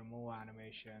our move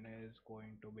animation is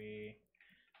going to be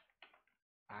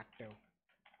active.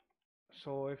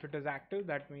 So if it is active,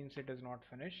 that means it is not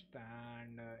finished,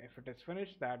 and if it is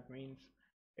finished, that means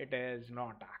it is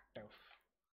not active.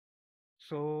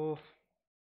 So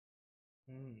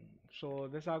so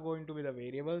these are going to be the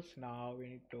variables. Now we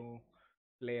need to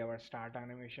play our start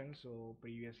animation. So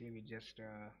previously we just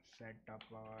set up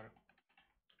our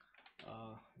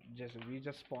uh, we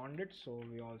just spawned it, so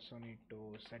we also need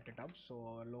to set it up.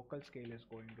 So our local scale is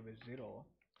going to be 0,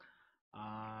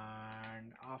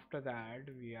 and after that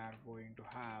we are going to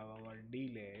have our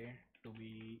delay to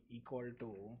be equal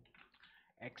to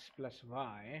x plus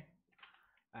y,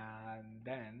 and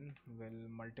then we'll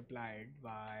multiply it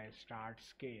by start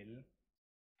scale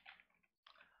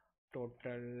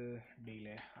total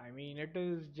delay. I mean, it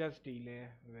is just delay,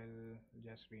 we'll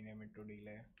just rename it to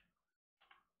delay,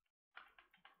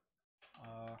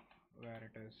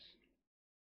 where it is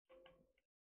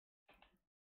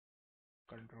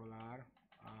control R,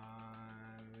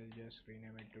 and we'll just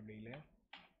rename it to delay.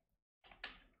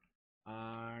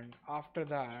 And after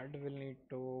that we'll need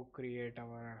to create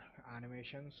our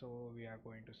animation, so we are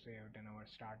going to save it in our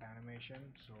start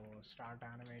animation. So start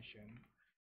animation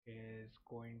is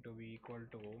going to be equal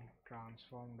to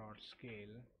transform dot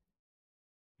scale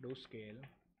do scale,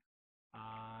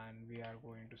 and we are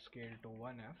going to scale to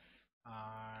 1f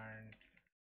and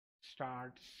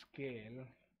start scale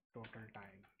total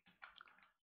time.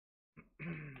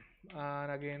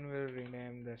 And again we'll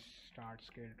rename this start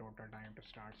scale total time to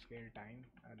start scale time,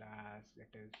 as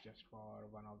it is just for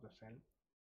one of the cell.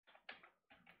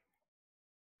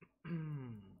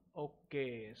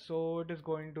 Okay, so it is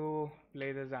going to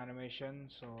play this animation.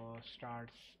 So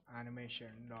starts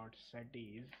animation dot set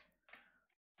is,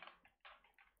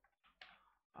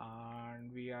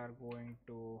 and we are going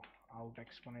to out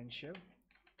exponential,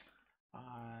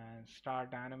 and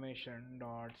start animation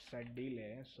dot set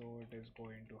delay, so it is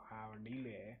going to have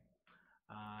delay,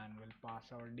 and we'll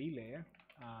pass our delay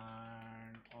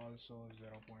and also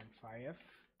 0.5f,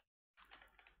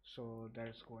 so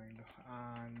that's going to,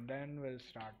 and then we'll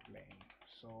start playing.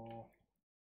 So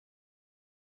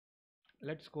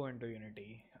let's go into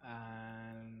Unity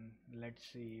and let's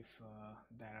see if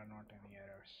there are not any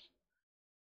errors.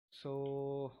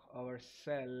 So our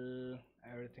cell,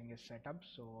 everything is set up,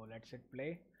 so let's hit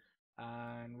play,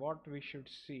 and what we should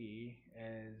see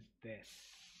is this.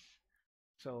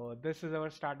 So this is our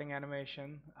starting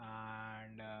animation,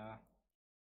 and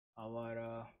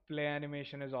our play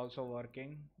animation is also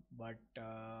working, but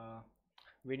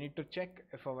we need to check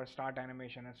if our start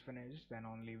animation is finished, then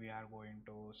only we are going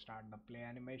to start the play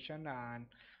animation, and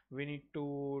we need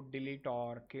to delete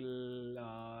or kill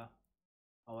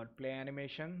our play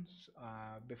animations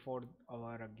before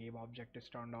our game object is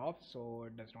turned off, so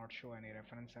it does not show any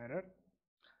reference error.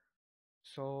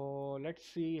 So let's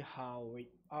see how we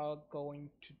are going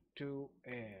to do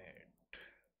it.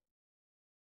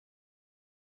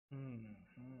 Hmm,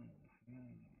 hmm,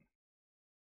 hmm.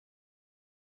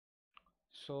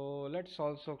 So let's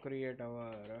also create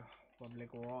our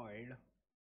public void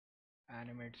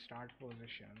animate start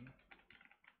position.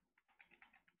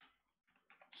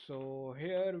 So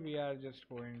here we are just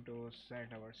going to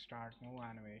set our start move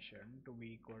animation to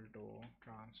be equal to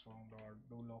transform dot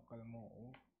do local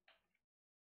move.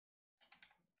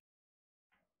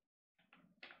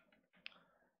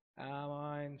 Am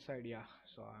I inside? Yeah,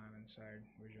 so I'm inside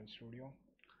Visual Studio.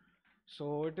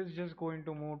 So it is just going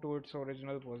to move to its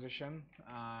original position,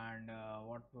 and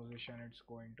what position it's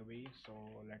going to be. So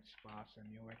let's pass a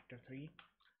new vector3,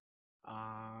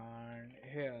 and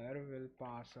here we'll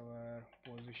pass our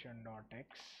position dot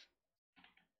x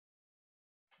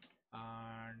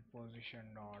and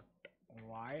position dot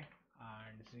y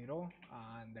and 0,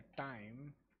 and the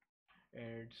time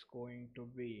it's going to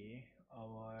be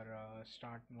our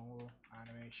start move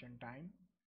animation time,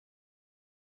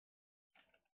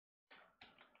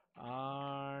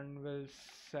 and we'll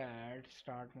set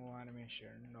start move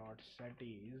animation dot set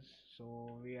is,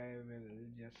 so we will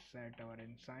just set our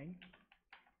ensign,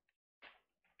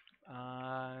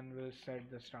 and we'll set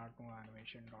the start move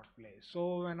animation dot play.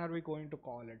 So when are we going to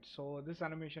call it? So this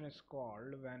animation is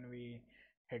called when we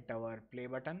hit our play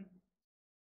button.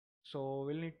 So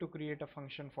we'll need to create a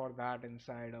function for that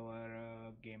inside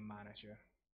our game manager.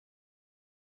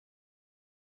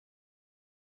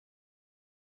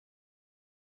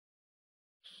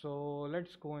 So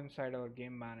let's go inside our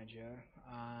game manager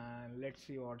and let's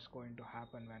see what's going to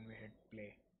happen when we hit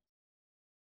play.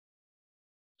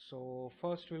 So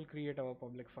first we'll create our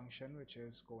public function, which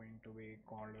is going to be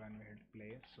called when we hit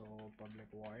play. So public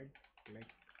void click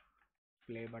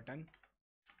play button,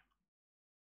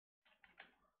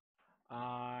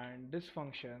 and this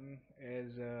function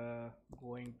is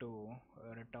going to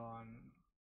return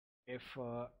if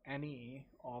any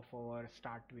of our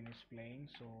start twin is playing.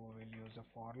 So we'll use a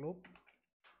for loop,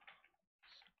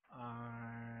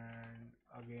 and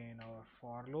again our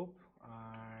for loop,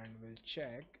 and we'll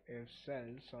check if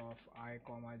cells of I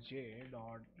comma j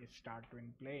dot is start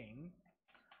twin playing,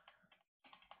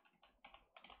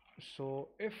 So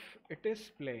if it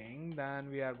is playing, then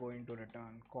we are going to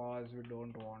return cause we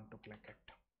don't want to click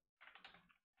it.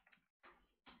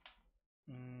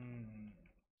 Mm.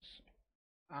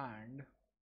 And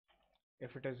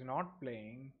if it is not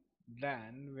playing,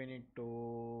 then we need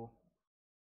to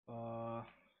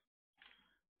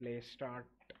play start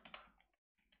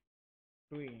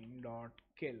tween dot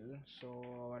kill. So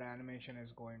our animation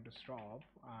is going to stop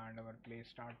and our play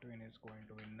start tween is going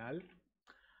to be null.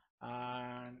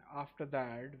 And after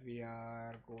that we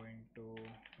are going to,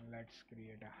 let's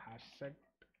create a hash set.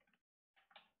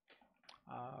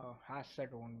 Hash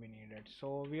set won't be needed,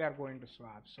 so we are going to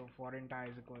swap. So for int I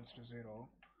is equals to 0,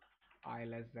 I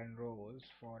less than rows.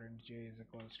 For int j is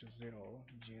equals to 0,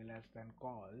 j less than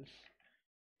calls,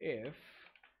 if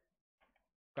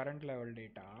current level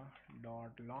data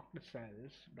dot locked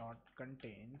cells dot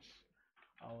contains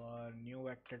our new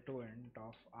vector to int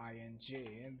of I and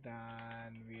j,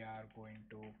 then we are going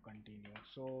to continue.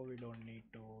 So we don't need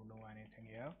to do anything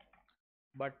here.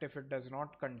 But if it does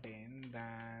not contain,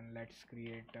 then let's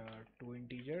create two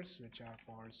integers which are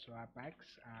called swap x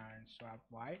and swap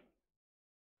y,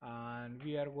 and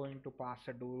we are going to pass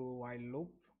a do while loop.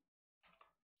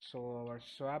 So our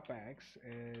swap x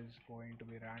is going to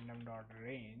be random dot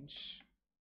range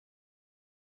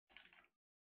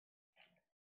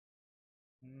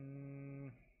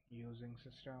using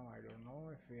system. I don't know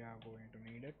if we are going to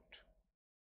need it.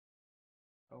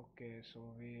 Okay, so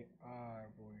we are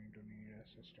going to need a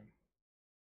system.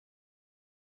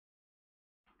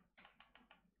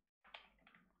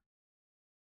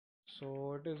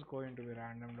 So it is going to be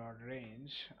random dot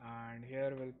range, and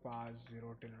here we'll pass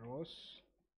 0 till rows,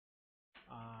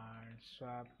 and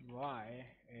swap y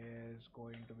is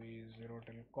going to be 0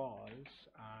 till calls,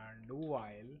 and do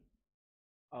while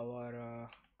our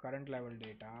current level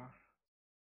data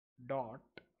dot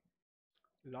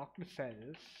locked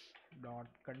cells dot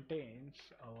contains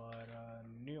our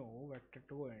new vector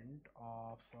to int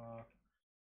of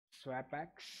swap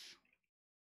x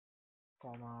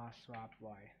comma swap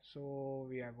y. So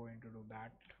we are going to do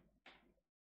that,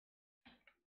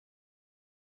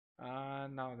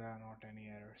 and now there are not any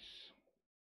errors.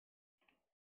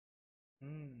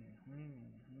 Hmm, hmm,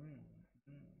 hmm,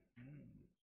 hmm, hmm.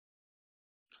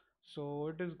 So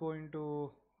it is going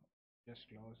to just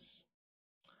close,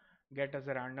 get us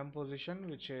a random position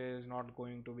which is not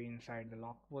going to be inside the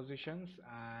lock positions,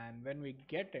 and when we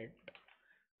get it,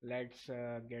 let's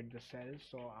get the cells.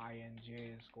 So I and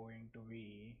j is going to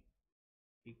be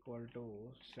equal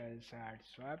to cells at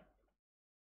swap,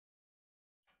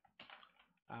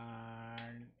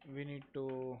 and we need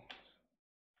to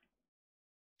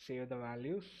save the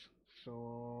values.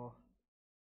 So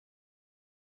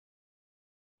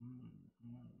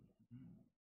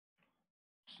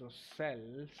so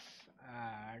cells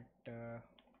at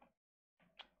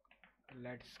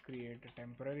let's create a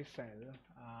temporary cell,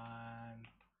 and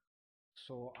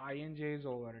so I and j is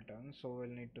overwritten, so we'll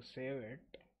need to save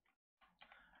it,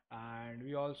 and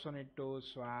we also need to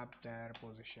swap their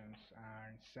positions,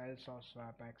 and cells of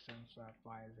swap x and swap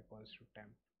y is equals to temp.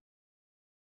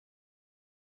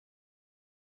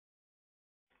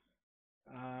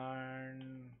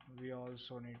 And we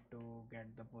also need to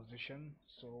get the position,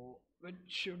 so which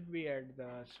should be at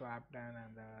the swapped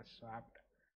and the swapped.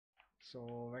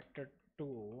 So vector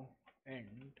 2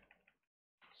 end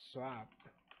swapped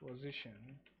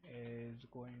position is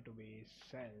going to be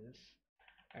cells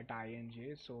at I and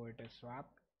j, so it is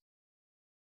swapped.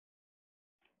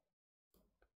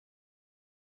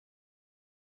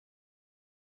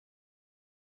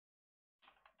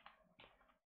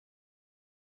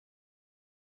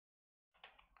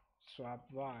 Swap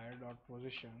y dot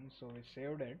position, so we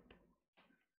saved it,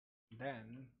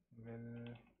 then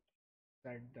we'll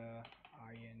set the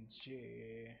I and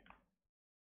j.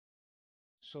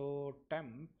 So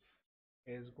temp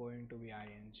is going to be I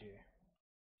and j,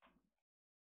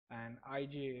 and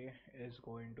ij is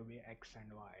going to be x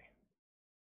and y.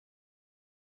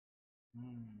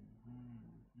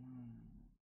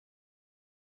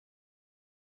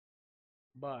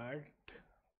 But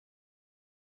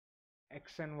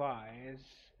x and y's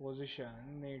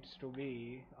position needs to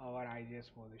be our ij's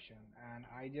position, and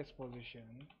ij's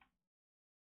position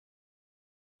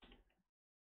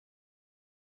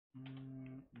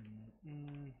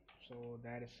so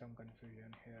there is some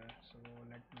confusion here, so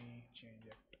let me change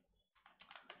it.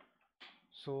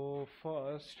 So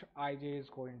first ij is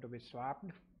going to be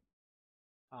swapped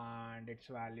and its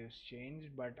value is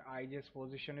changed, but ij's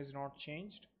position is not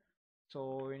changed,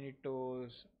 so we need to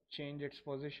change its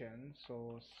position.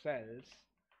 So cells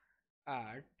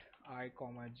at I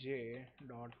comma j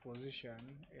dot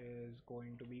position is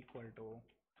going to be equal to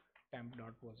temp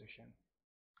dot position.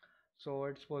 So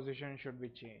its position should be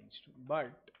changed,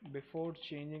 but before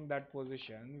changing that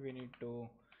position we need to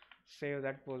save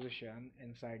that position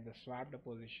inside the swapped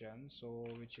position, so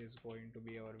which is going to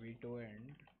be our v2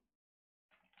 end.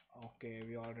 Okay,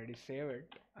 we already save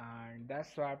it, and that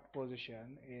swapped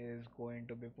position is going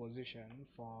to be position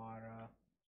for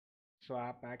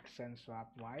swap x and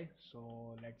swap y.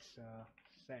 So let's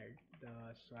set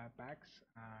the swap x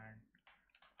and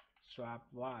swap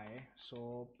y.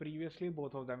 So previously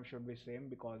both of them should be same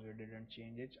because we didn't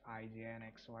change it. Ij and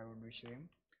xy would be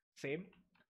same.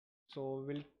 So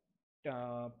we'll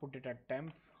put it at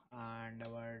temp, and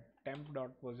our temp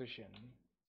dot position.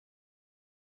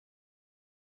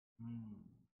 Hmm,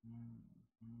 hmm,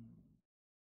 hmm.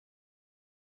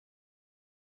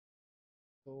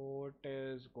 So it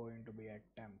is going to be at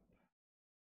temp,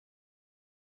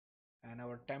 and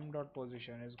our temp dot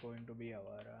position is going to be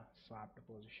our swapped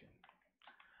position.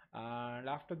 And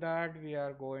after that we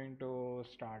are going to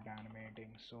start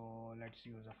animating. So let's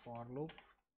use a for loop.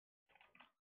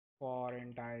 For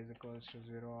int I is equals to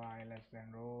 0, I less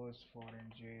than rows. For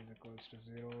int j is equals to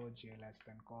 0, j less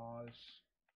than calls.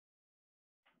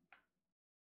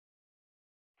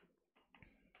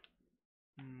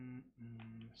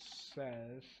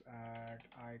 Says at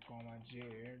I comma j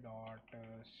dot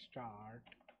start.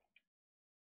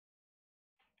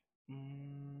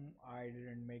 I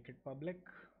didn't make it public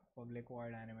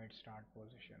void animate start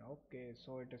position. Okay,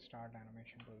 so it is start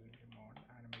animation position, not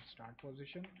animate start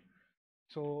position.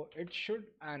 So it should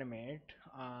animate,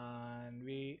 and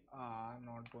we are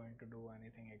not going to do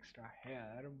anything extra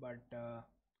here, but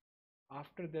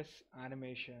after this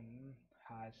animation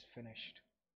has finished,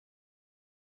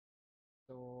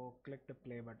 so click the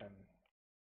play button.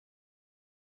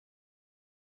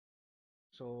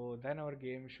 So then our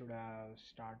game should have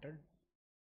started.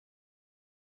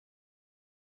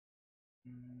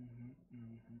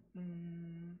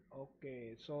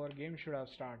 Okay, so our game should have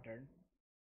started.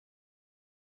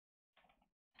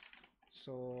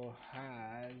 So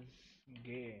has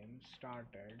game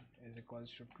started is equals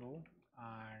to true,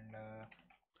 and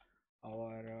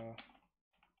our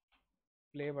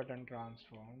play button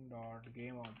transform dot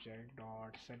game object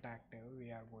dot set active,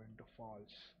 we are going to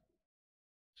false.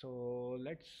 So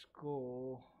let's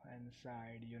go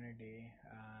inside Unity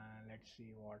and let's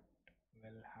see what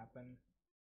will happen.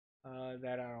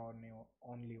 There are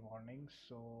only warnings,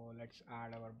 so let's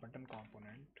add our button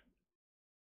component,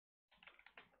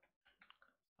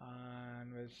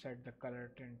 and we'll set the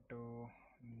color tint to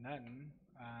none,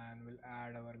 and we'll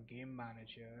add our game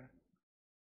manager,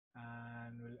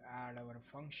 and we'll add our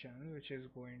function which is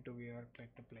going to be our click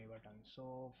the play button.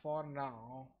 So for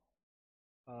now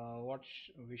what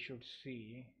we should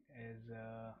see is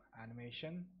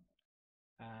animation,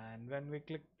 and when we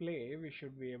click play we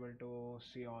should be able to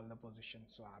see all the positions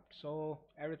swapped, so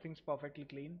everything's perfectly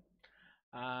clean.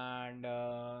 And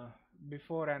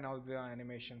before and all the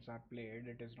animations are played,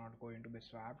 it is not going to be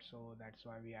swapped, so that's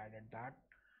why we added that.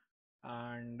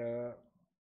 And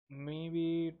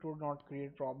maybe it would not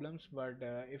create problems, but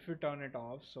if we turn it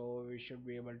off, so we should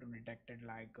be able to detect it,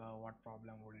 like what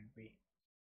problem would it be.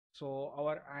 So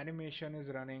our animation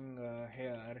is running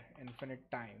here infinite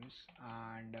times,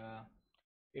 and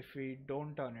if we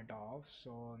don't turn it off,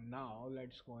 so now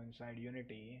let's go inside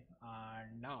Unity,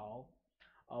 and now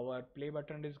our play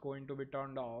button is going to be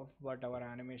turned off, but our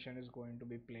animation is going to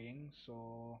be playing.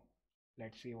 So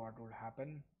let's see what would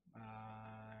happen.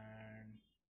 And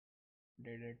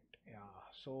did it? Yeah,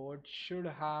 so it should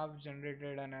have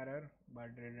generated an error,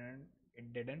 but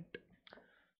it didn't.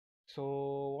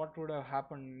 So what would have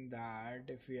happened that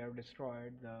if we have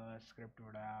destroyed, the script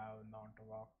would have not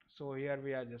worked. So here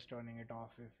we are just turning it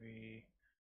off. If we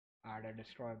add a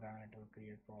destroy, then it will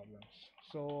create problems.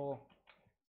 So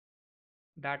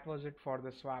that was it for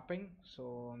the swapping.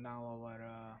 So now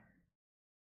our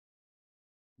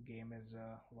game is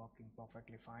working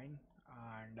perfectly fine,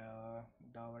 and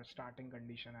our starting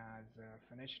condition has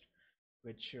finished,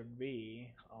 which should be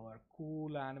our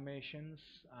cool animations,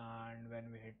 and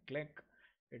when we hit click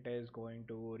it is going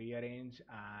to rearrange,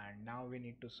 and now we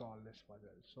need to solve this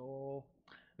puzzle. So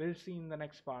we'll see in the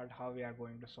next part how we are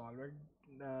going to solve it.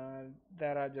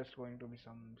 There are just going to be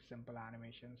some simple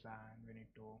animations, and we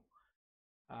need to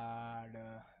add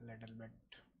a little bit.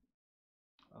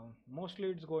 Mostly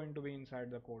it's going to be inside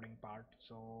the coding part,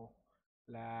 so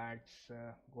let's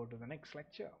go to the next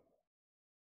lecture.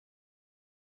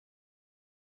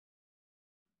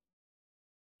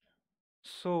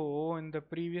 So in the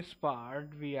previous part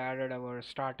we added our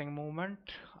starting movement,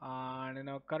 and in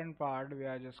our current part we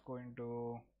are just going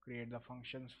to create the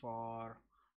functions for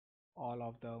all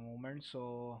of the movements.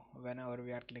 So whenever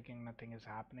we are clicking, nothing is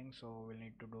happening, so we'll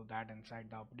need to do that inside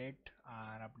the update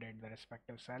and update the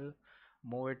respective cell,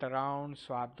 move it around,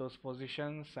 swap those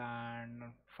positions, and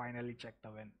finally check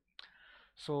the win.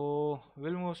 So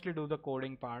we'll mostly do the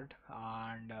coding part,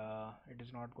 and it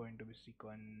is not going to be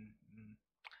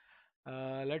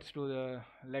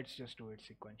let's just do it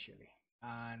sequentially,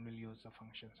 and we'll use the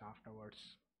functions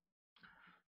afterwards.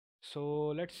 So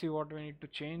let's see what we need to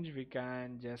change. We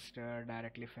can just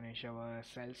directly finish our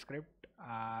cell script,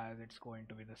 as it's going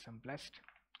to be the simplest.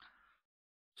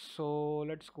 So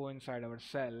let's go inside our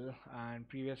cell, and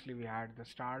previously we had the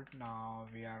start. Now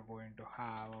we are going to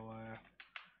have our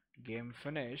game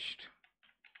finished.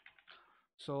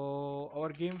 So our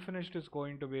game finished is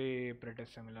going to be pretty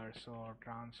similar. So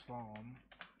transform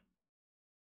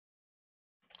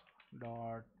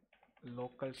dot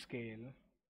local scale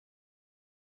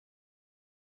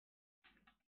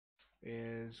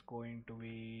is going to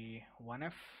be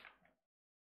 1f,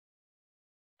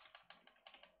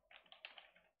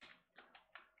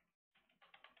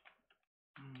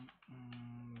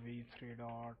 v3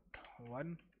 dot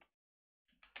 1,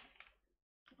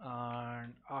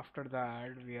 and after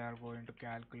that we are going to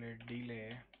calculate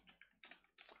delay,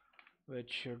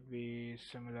 which should be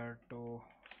similar to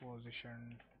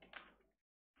position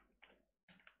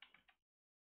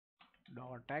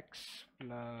dot x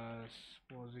plus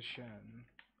position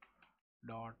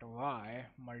dot y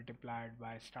multiplied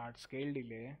by start scale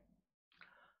delay,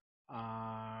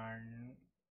 and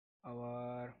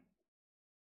our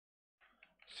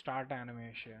start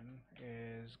animation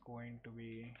is going to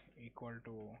be equal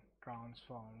to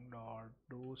transform dot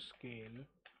do scale,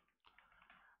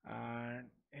 and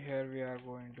here we are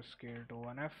going to scale to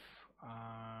 1f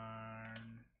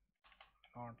and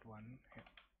not 1,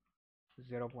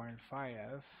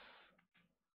 0.5f.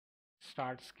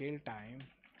 Start scale time,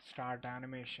 start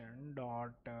animation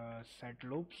dot set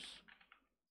loops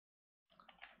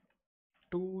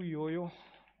to yo-yo,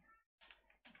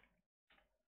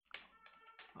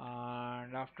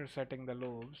 and after setting the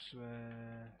loops,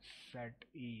 set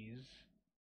ease,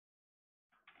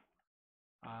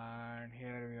 and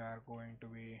here we are going to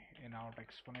be in out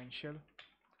exponential,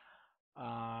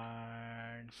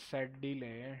 and set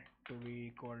delay to be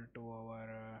equal to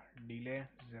our delay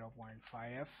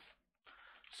 0.5f.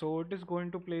 So it is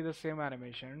going to play the same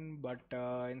animation, but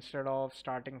instead of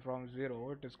starting from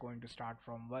 0, it is going to start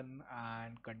from 1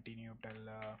 and continue till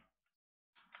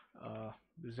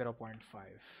 0.5.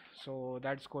 So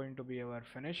that's going to be our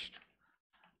finished.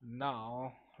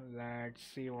 Now let's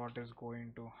see what is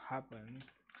going to happen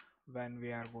when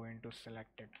we are going to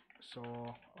select it. So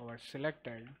our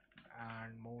selected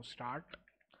and move start.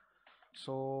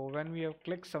 So when we have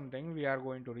clicked something, we are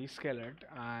going to rescale it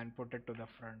and put it to the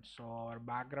front. So our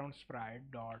background sprite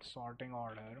dot sorting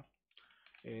order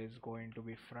is going to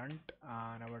be front,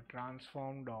 and our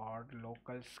transform dot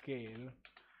local scale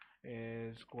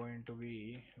is going to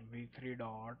be v3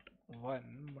 dot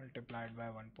 1 multiplied by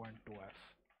 1.2f.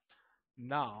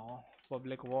 Now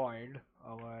public void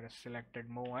our selected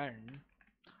move end.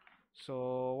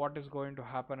 So what is going to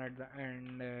happen at the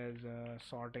end is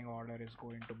sorting order is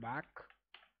going to back,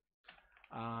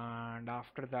 and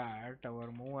after that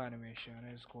our move animation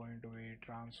is going to be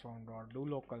transform dot do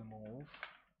local move,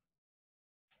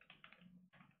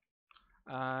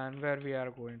 and where we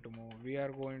are going to move, we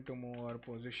are going to move our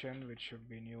position, which should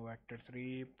be new vector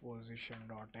 3 position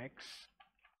dot x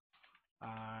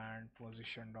and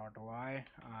position dot y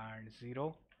and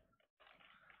 0,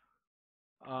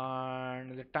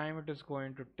 and the time it is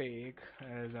going to take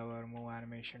is our move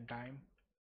animation time,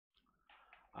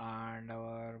 and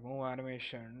our move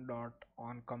animation dot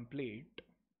on complete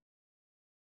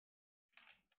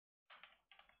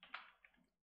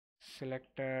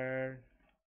selected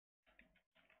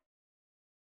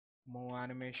move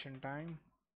animation time,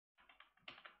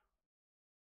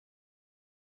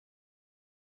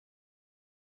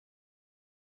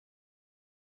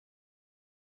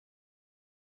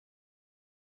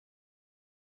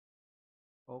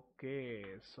 okay,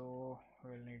 so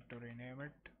we'll need to rename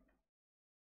it.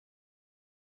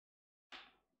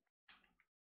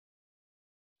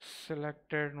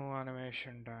 Selected move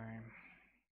animation time,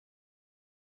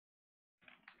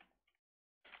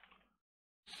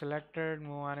 selected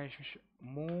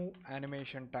move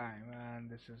animation time, and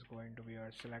this is going to be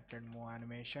our selected move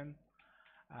animation,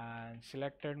 and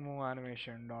selected move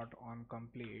animation dot on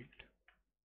complete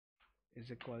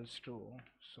is equals to,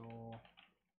 so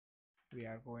we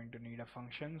are going to need a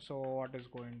function. So what is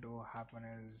going to happen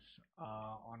is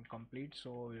on complete,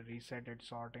 so we reset its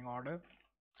sorting order.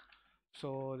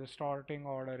 So the starting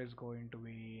order is going to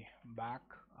be back,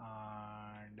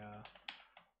 and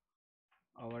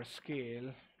our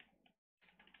scale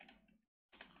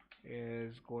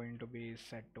is going to be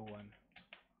set to 1.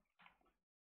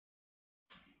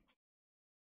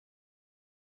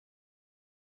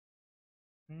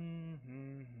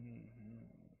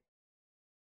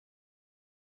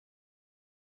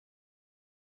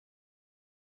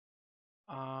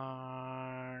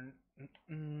 And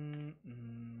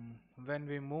when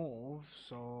we move,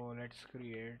 so let's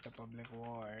create a public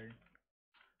void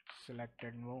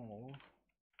selected move,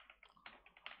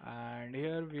 and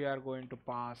here we are going to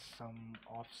pass some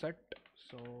offset.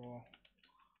 So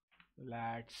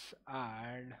let's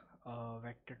add a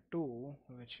vector 2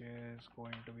 which is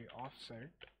going to be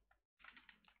offset.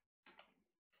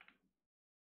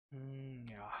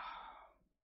 Yeah,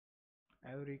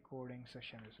 every coding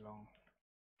session is long.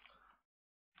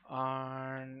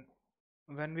 And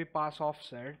when we pass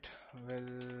offset,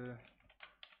 we'll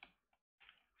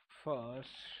first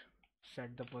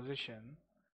set the position,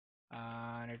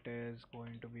 and it is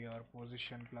going to be our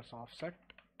position plus offset,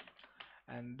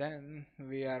 and then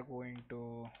we are going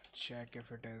to check if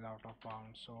it is out of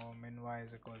bounds. So min y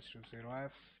is equals to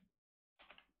 0f,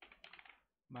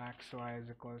 max y is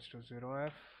equals to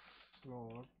 0f,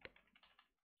 float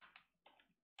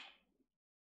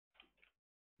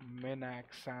min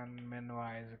x and min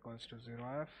y is equals to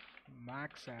 0f.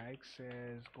 Max x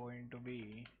is going to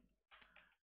be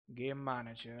game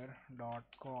manager dot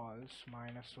calls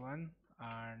 -1,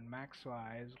 and max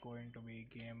y is going to be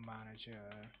game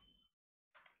manager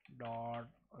dot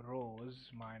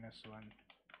rows -1.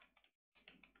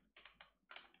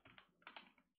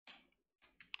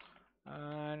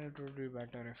 And it would be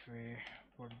better if we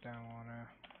put them on a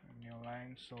new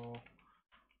line. So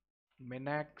min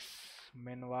x,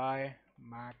 min y,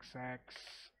 max x,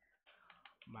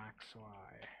 max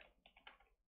y,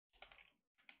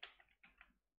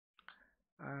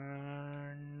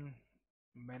 and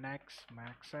min x,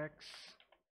 max x,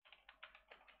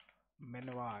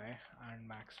 min y, and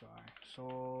max y.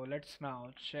 So let's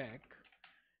now check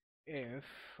if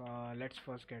let's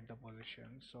first get the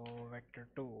position. So vector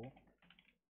 2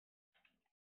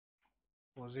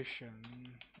 position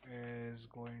is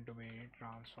going to be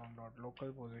transform dot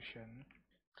local position,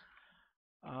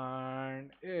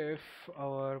 and if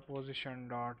our position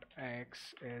dot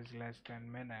x is less than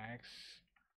min x,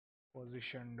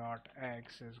 position dot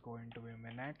x is going to be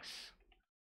min x,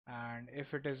 and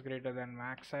if it is greater than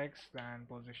max x, then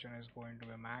position is going to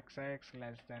be max x,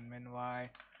 less than min y,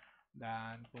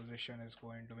 then position is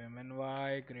going to be min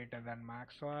y, greater than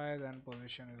max y, then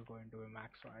position is going to be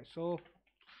max y. So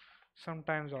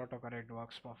sometimes autocorrect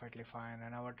works perfectly fine,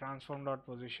 and our transform dot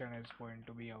position is going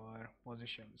to be our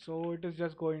position. So it is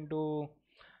just going to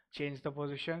change the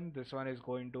position. This one is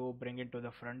going to bring it to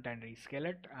the front and rescale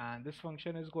it, and this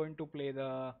function is going to play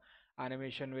the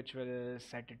animation which will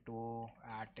set it to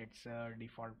at its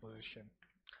default position.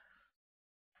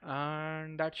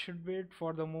 And that should be it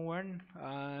for the movement,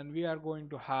 and we are going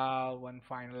to have one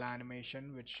final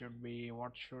animation which should be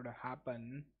what should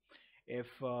happen if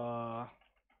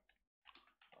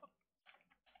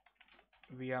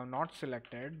we have not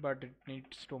selected but it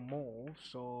needs to move.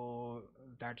 So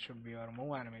that should be our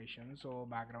move animation. So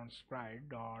background sprite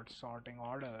dot sorting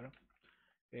order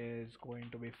is going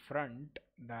to be front,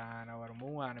 then our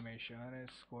move animation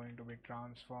is going to be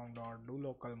transform dot do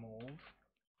local move,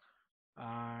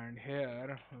 and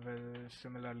here we'll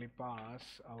similarly pass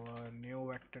our new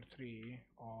vector 3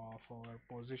 of our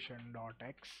position dot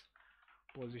x,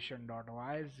 position dot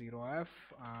y 0f,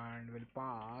 and we'll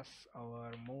pass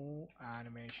our move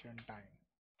animation time,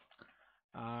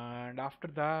 and after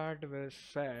that we'll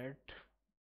set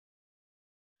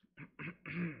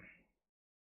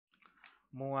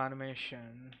move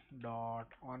animation dot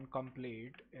on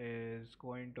complete is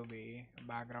going to be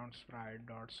background sprite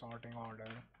dot sorting order.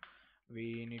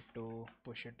 We need to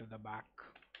push it to the back,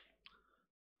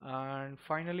 and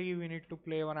finally we need to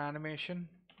play one animation,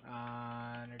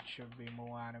 and it should be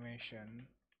move animation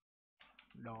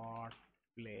dot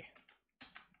play.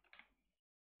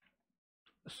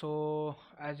 So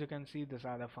as you can see, these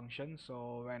are the functions.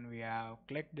 So when we have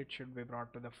clicked, it should be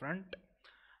brought to the front.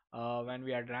 When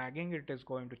we are dragging, it is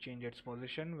going to change its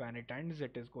position. When it ends,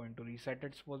 it is going to reset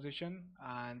its position,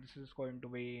 and this is going to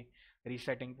be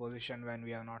resetting position when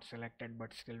we are not selected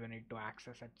but still we need to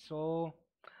access it. So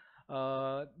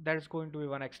there's going to be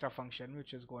one extra function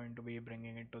which is going to be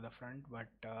bringing it to the front, but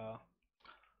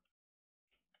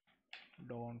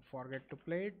don't forget to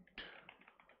play it.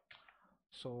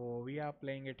 So we are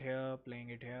playing it here, playing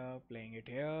it here, playing it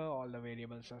here. All the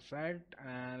variables are set,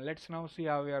 and let's now see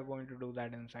how we are going to do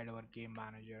that inside our game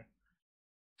manager.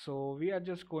 So we are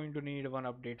just going to need one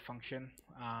update function,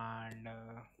 and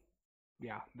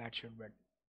yeah, that should be it.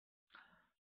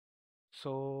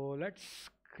 So let's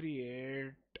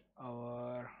create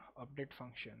our update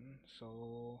function.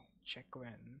 So check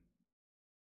when.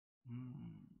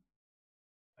 Hmm.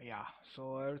 Yeah,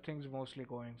 so everything's mostly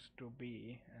going to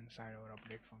be inside our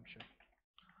update function.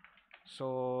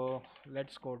 So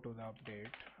let's go to the update,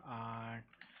 and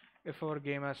if our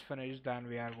game has finished, then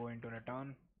we are going to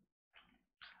return.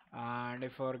 And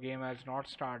if our game has not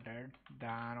started,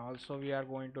 then also we are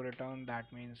going to return.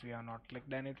 That means we have not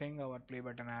clicked anything. Our play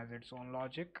button has its own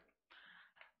logic.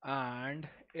 And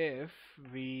if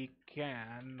we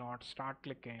can not start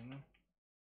clicking,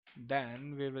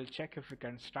 then we will check if we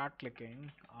can start clicking.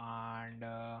 And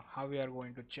how we are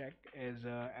going to check is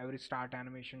every start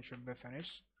animation should be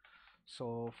finished.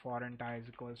 So for int I is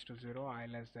equals to 0, I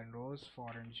less than rows,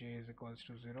 for int j is equals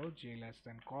to 0, j less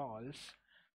than calls,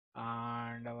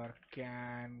 and our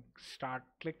can start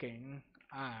clicking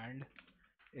and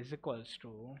is equals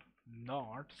to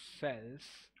not cells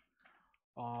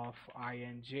of I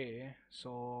and j.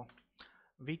 So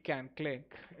we can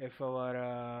click if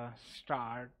our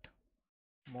start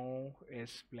move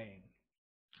is playing.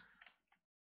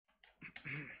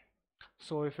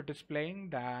 So if it is playing,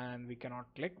 then we cannot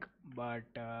click, but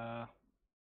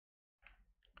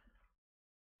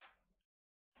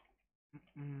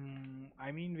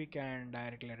I mean we can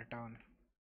directly return.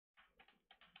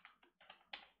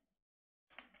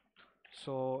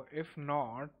 So if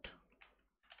not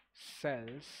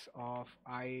cells of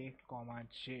I comma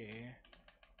j,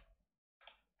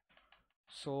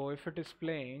 so if it is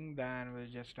playing, then we'll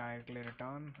just directly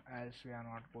return, else we are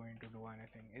not going to do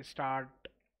anything. Start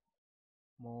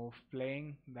move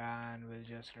playing, then we'll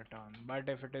just return. But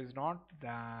if it is not,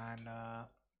 then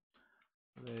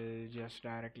we'll just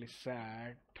directly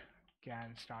set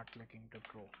can start clicking to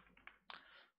true.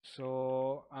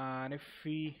 So and if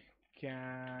we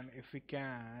can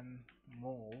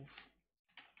move,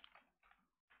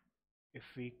 if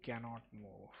we cannot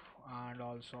move, and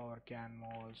also our can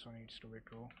move also needs to be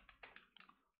true.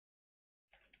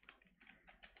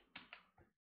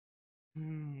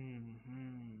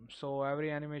 So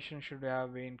every animation should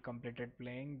have been completed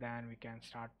playing, then we can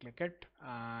start click it,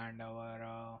 and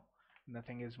our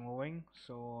nothing is moving,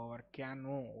 so our can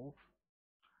move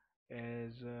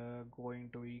is going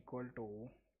to equal to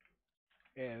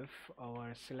if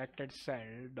our selected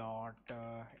cell dot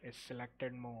is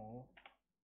selected move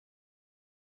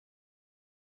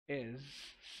is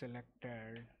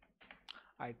selected.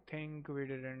 I think we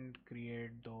didn't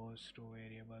create those two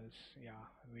variables. Yeah,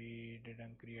 we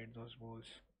didn't create those both.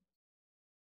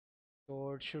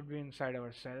 So it should be inside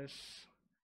our cells.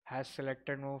 Has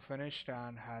selected move finished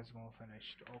and has move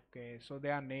finished. Okay, so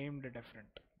they are named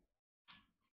different.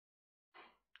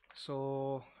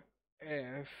 So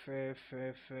if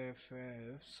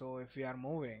so if we are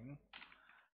moving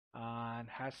and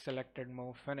has selected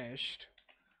move finished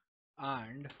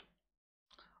and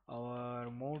our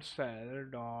move cell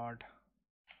dot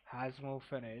has move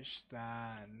finished,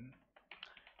 then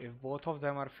if both of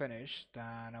them are finished,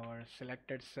 then our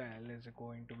selected cell is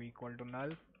going to be equal to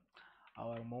null,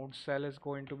 our mode cell is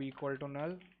going to be equal to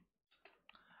null,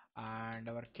 and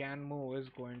our can move is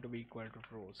going to be equal to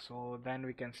true. So then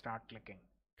we can start clicking.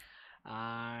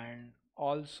 And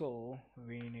also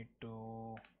we need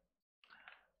to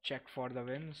check for the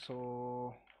win.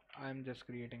 So I'm just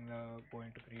going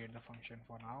to create the function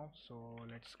for now. So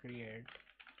let's create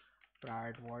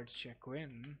private void check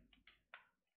win,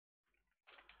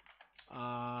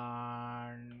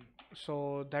 and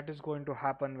so that is going to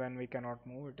happen when we cannot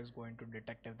move. It is going to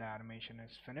detect if the animation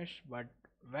is finished. But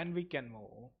when we can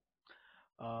move,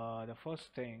 the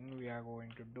first thing we are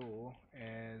going to do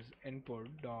is input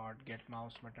dot get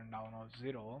mouse button down of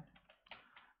 0.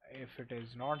 If it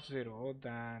is not 0,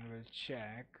 then we'll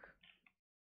check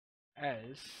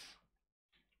else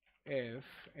if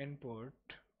input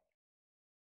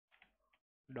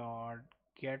dot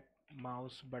get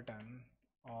mouse button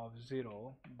of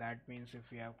 0, that means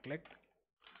if we have clicked,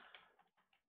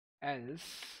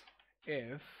 else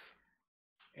if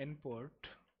input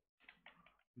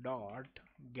dot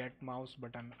get mouse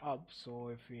button up, so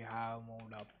if we have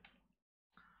moved up.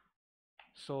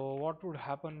 So what would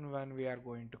happen when we are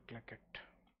going to click it?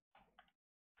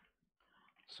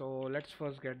 So let's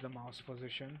first get the mouse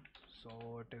position. So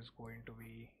it is going to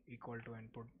be equal to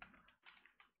input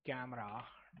camera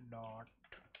dot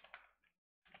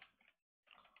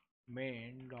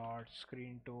main dot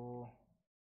screen to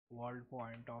world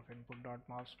point of input dot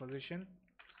mouse position.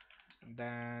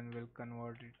 Then we'll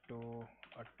convert it to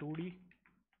a 2D,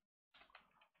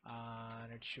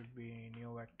 and it should be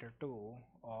new vector 2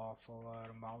 of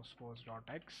our mouse pose dot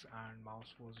x and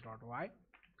mouse pose dot y.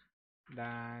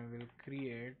 Then we'll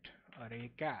create a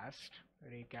raycast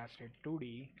it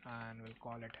 2D, and we'll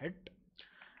call it hit,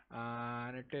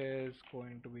 and it is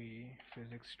going to be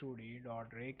physics 2D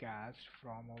dot raycast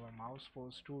from our mouse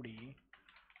pose 2D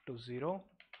to 0.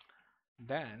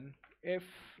 Then if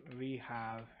we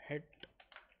have hit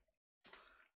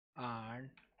and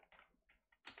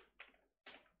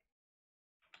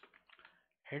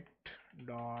hit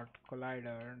dot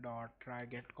collider dot try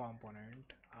get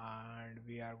component, and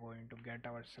we are going to get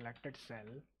our selected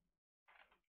cell.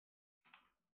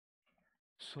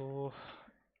 So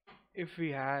if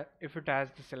it has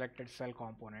the selected cell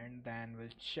component, then we'll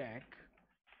check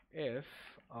if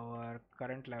our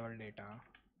current level data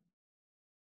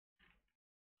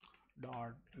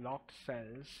dot locked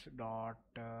cells dot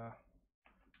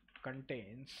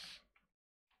contains,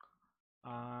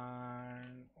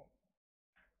 and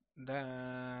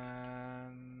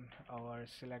then our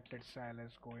selected cell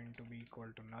is going to be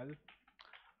equal to null,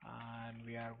 and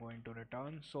we are going to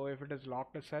return. So if it is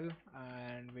locked cell,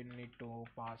 and we need to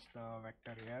pass the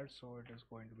vector here, so it is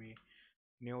going to be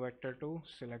new vector 2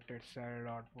 selected cell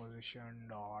dot position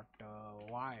dot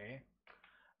y,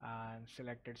 and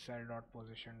selected cell dot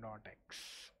position dot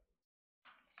x.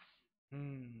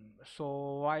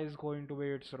 So y is going to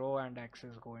be its row and x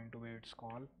is going to be its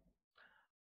call,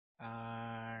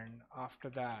 and after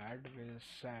that we'll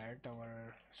set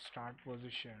our start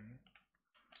position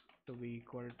to be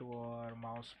equal to our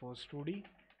mouse pose 2D,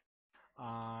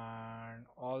 and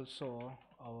also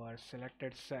our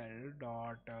selected cell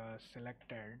dot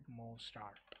selected move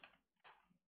start.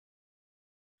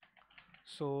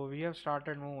 So we have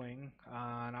started moving,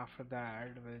 and after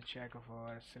that we'll check if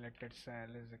our selected cell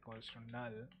is equals to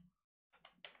null,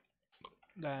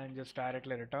 then just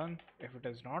directly return. If it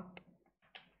is not,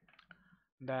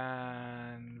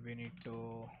 then we need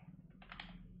to,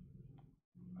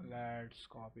 let's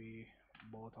copy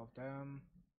both of them,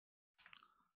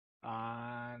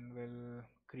 and we'll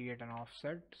create an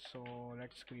offset. So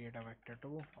let's create a vector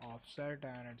 2 offset,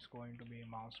 and it's going to be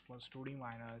mouse pose 2D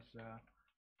minus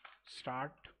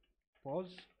start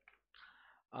pose,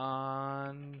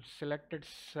 and selected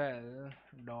cell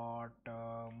dot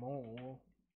move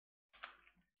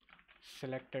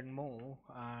selected move,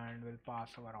 and we'll pass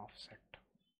our offset,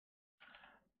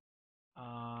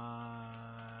 and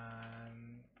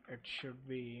it should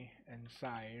be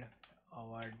inside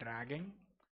our dragging.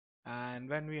 And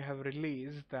when we have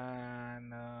released,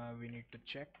 then we need to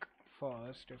check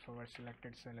first if our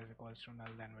selected cell is equals to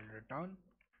null, then we'll return,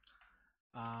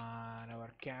 and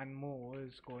our can move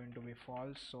is going to be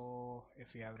false. So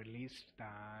if we have released,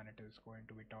 then it is going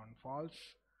to be turned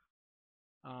false,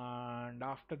 and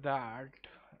after that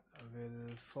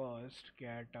we'll first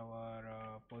get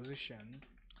our position,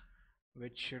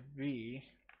 which should be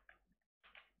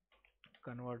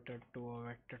converted to a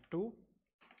vector 2.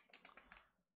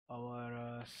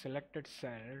 Our selected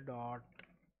cell dot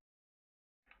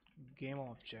game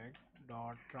object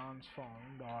dot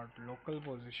transform dot local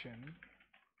position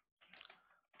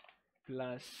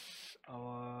plus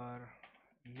our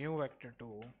new vector 2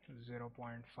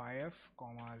 0.5f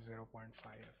comma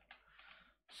 0.5f.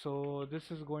 So this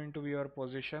is going to be your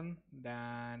position.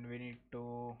 Then we need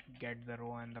to get the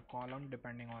row and the column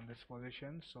depending on this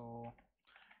position. So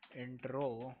int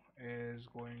row is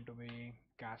going to be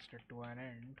casted to an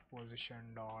int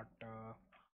position dot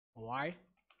y,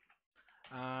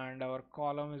 and our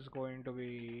column is going to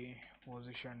be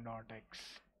position dot x,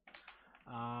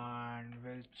 and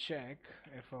we'll check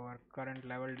if our current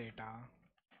level data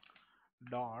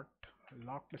dot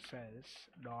locked cells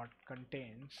dot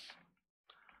contains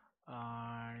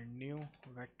new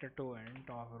vector 2 int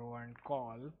of row and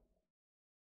call,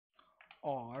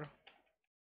 or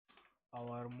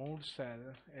our moved cell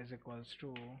is equals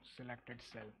to selected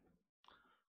cell.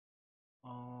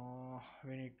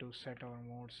 We need to set our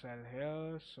moved cell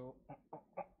here. So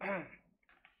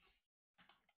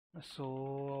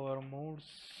so our moved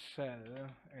cell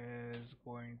is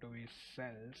going to be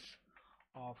cells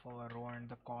of our row and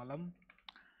the column.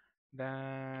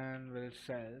 Then we'll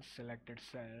selected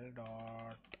cell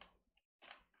dot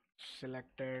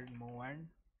selected movement,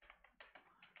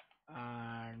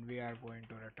 and we are going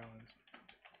to return.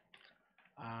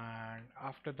 And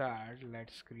after that,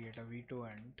 let's create a v2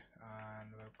 int,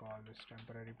 and we'll call this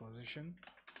temporary position.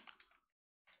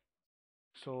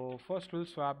 So first we'll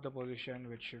swap the position,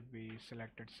 which should be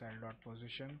selected cell dot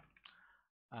position,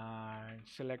 and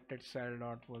selected cell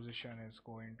dot position is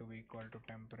going to be equal to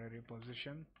temporary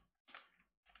position.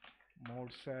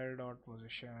 Mode cell dot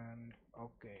position,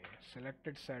 okay,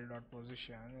 selected cell dot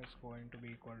position is going to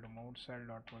be equal to mode cell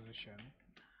dot position,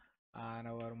 and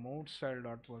our mode cell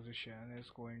dot position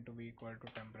is going to be equal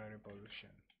to temporary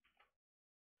position.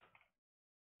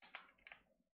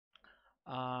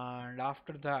 And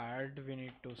after that we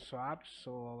need to swap,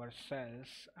 so our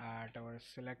cells at our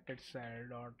selected cell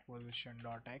dot position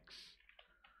dot x,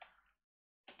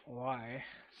 y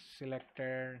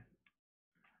selected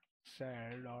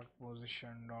cell dot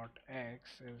position dot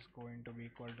x is going to be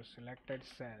equal to selected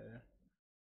cell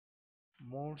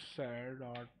mode cell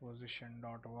dot position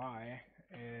dot y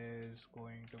is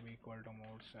going to be equal to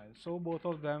mode cell. So both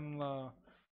of them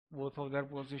both of their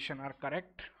position are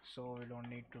correct, so we don't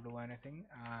need to do anything,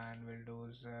 and we'll do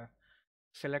is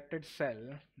selected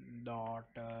cell dot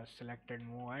selected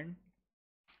movement,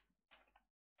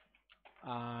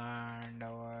 and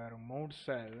our mode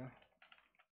cell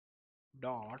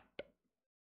dot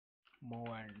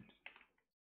movement,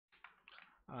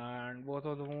 and both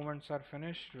of the movements are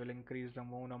finished. We'll increase the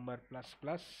move number plus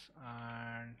plus,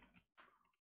 and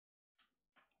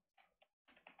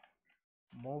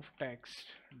move text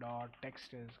dot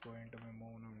text is going to be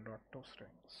move num dot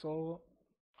toString. So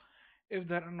if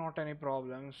there are not any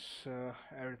problems,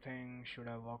 everything should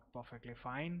have worked perfectly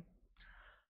fine.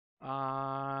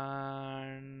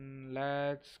 And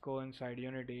let's go inside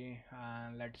Unity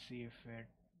and let's see if it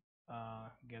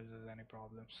gives us any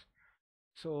problems.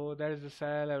 So there is the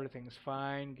cell, everything's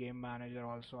fine. Game manager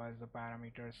also has the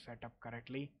parameters set up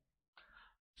correctly.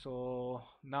 So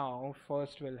now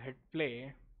first we'll hit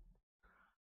play.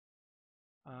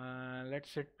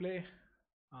 Let's hit play,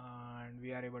 and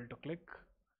we are able to click,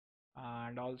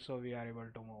 and also we are able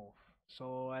to move.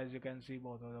 So as you can see,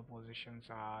 both of the positions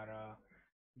are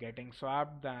getting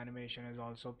swapped. The animation is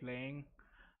also playing,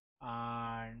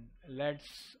 and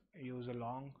let's use a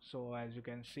long. So as you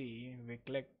can see, we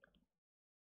clicked,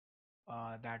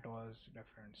 that was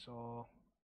different. So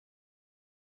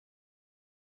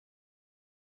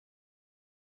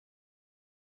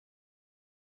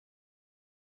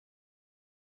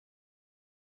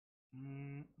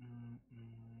mm, mm,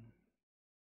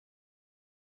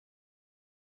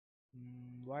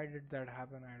 mm, why did that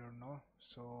happen? I don't know.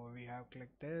 So we have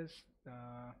clicked this.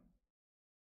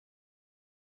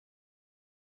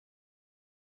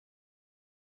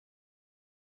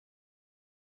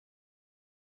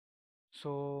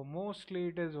 So mostly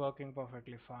it is working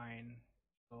perfectly fine.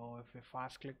 So if we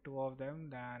fast click two of them,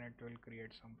 then it will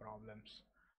create some problems.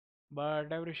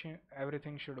 But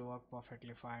everything should work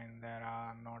perfectly fine. There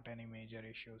are not any major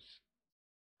issues.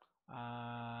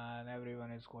 And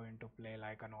everyone is going to play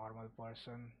like a normal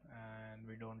person, and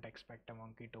we don't expect a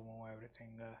monkey to move everything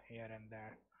here and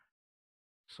there.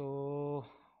 So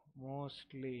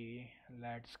mostly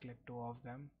let's click two of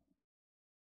them.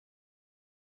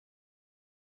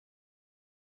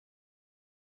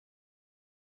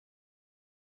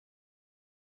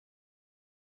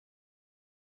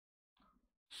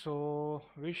 So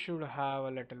we should have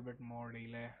a little bit more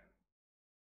delay.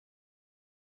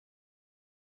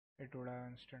 It would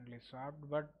have instantly swapped,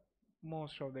 but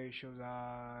most of the issues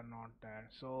are not there.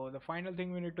 So the final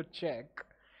thing we need to check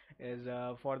is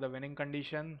for the winning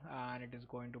condition, and it is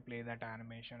going to play that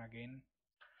animation again.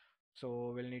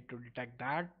 So we'll need to detect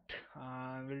that,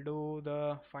 and we'll do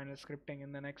the final scripting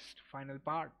in the next final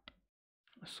part.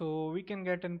 So we can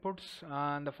get inputs,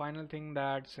 and the final thing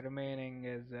that's remaining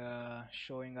is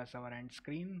showing us our end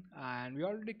screen, and we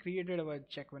already created our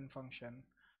check win function.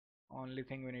 Only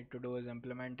thing we need to do is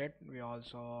implement it. We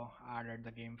also added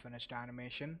the game finished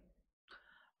animation.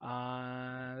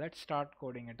 Let's start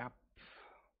coding it up.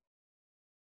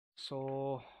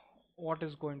 So what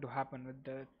is going to happen with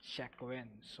the check win?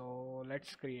 So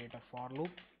let's create a for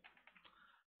loop,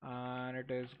 and it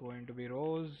is going to be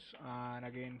rows, and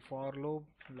again for loop,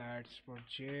 let's put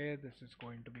j, this is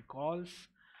going to be calls,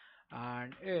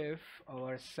 and if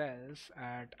our cells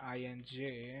at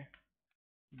inj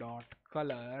dot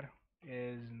color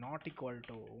is not equal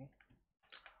to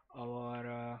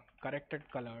our corrected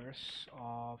colors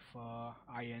of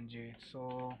inj,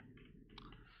 so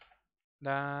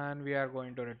then we are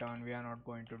going to return. We are not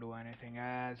going to do anything,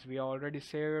 as we already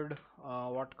saved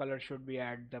what color should be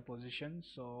at the position,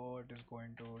 so it is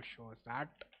going to show us that.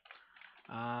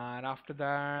 And after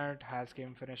that, has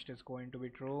game finished is going to be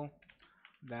true.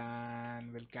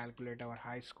 Then we'll calculate our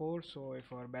high score. So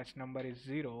if our best number is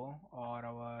 0, or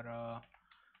our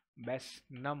best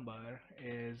number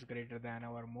is greater than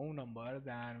our move number,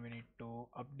 then we need to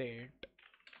update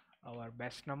our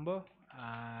best number,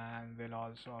 and we'll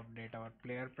also update our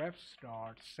player prefs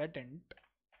dot set int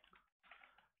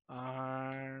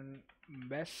and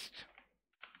best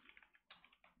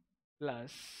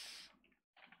plus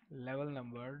level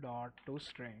number dot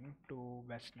toString to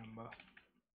best number.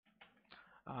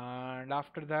 And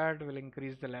after that we'll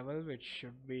increase the level, which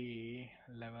should be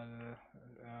level,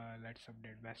 let's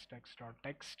update best text dot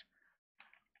text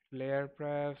player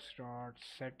prefs dot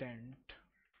set int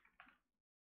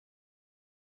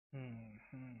hmm,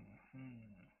 hmm,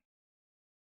 hmm.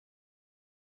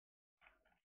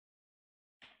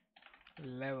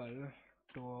 level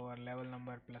to our level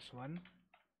number plus 1.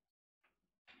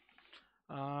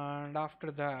 And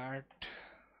after that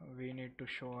we need to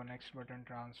show next button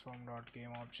transform dot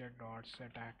game object dot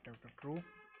set active to true.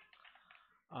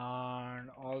 And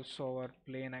also our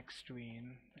play next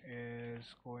tween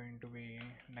is going to be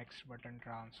next button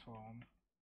transform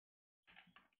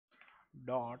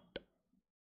dot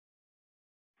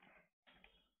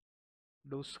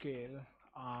do scale,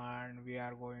 and we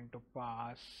are going to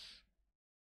pass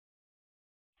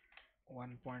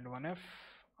 1.1f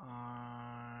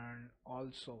and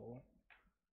also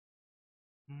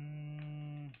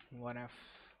 1f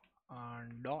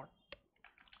and dot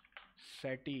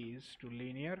set is to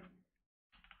linear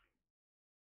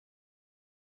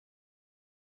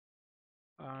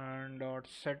and dot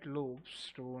set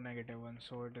loops to -1,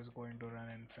 so it is going to run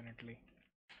infinitely.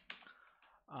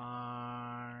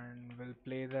 And we'll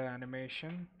play the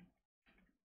animation,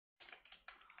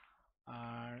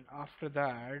 and after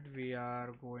that we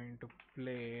are going to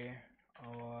play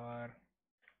our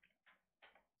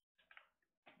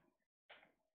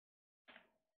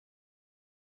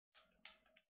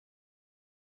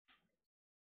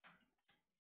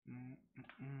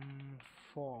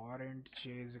for int j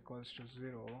is equals to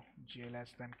 0, j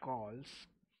less than calls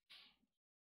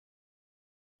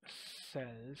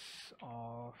cells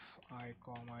of I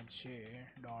comma j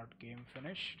dot game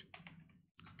finished,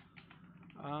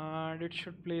 and it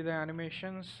should play the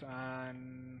animations.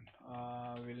 And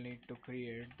we'll need to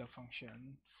create the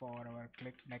function for our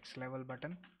click next level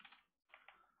button.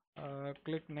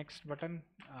 Click next button,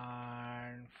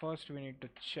 and first we need to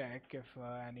check if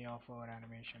any of our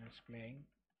animation is playing.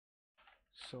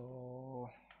 So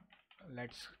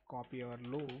let's copy our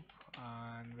loop,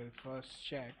 and we'll first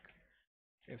check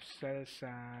if cells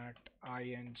at I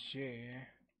and j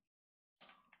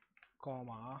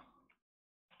comma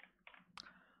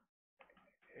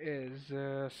is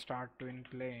start twin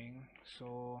playing.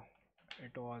 So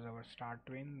it was our start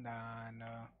twin, then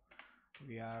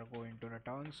we are going to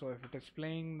return. So if it is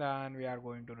playing, then we are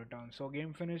going to return. So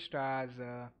game finished as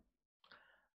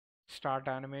start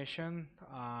animation,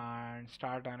 and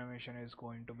start animation is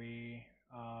going to be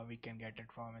we can get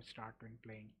it from a start twin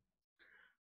playing.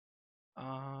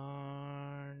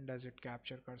 And does it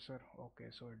capture cursor? Okay,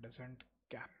 so it doesn't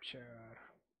capture.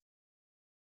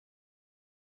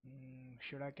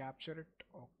 Should I capture it?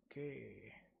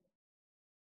 Okay,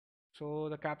 so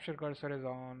the capture cursor is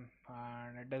on,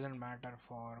 and it doesn't matter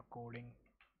for coding,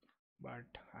 but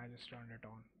I just turned it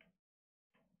on.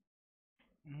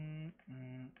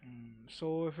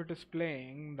 So if it is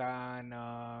playing, then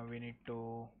we need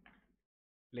to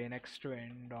play next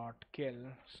twin dot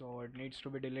kill, so it needs to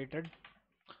be deleted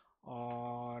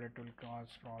or it will cause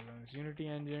problems. Unity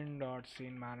engine dot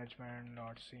scene management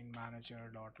dot scene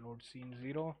manager dot load scene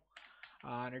 0,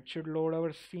 and it should load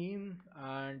our scene.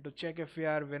 And to check if we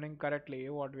are winning correctly,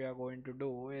 what we are going to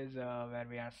do is where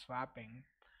we are swapping,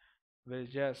 we'll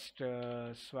just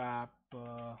swap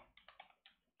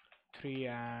 3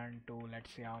 and 2.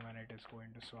 Let's see how many it is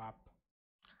going to swap.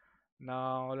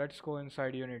 Now let's go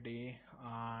inside Unity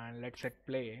and let's hit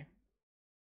play.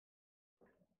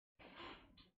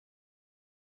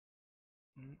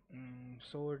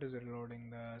 So it is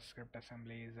reloading the script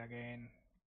assemblies again.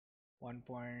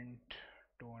 1.200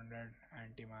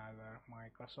 anti-malware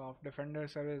Microsoft Defender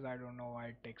service. I don't know why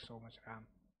it takes so much RAM.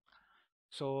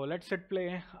 So let's hit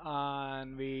play,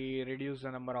 and we reduce the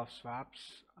number of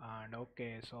swaps. And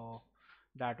okay, so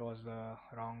that was the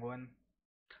wrong one.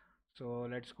 So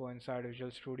let's go inside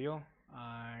Visual Studio,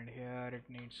 and here it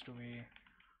needs to be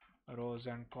rows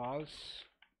and calls,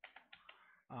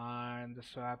 and the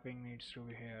swapping needs to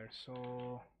be here.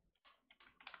 So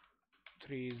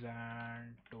 3s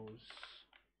and 2s.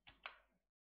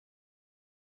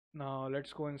 Now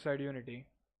let's go inside Unity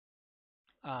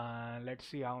and let's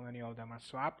see how many of them are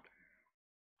swapped.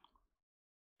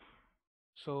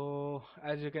 So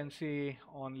as you can see,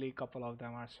 only a couple of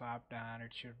them are swapped, and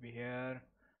it should be here,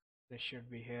 this should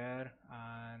be here,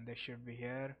 and this should be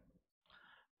here.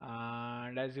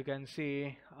 And as you can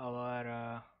see,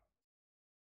 our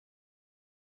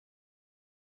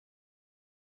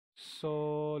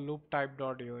So loop type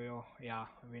dot yo, yeah,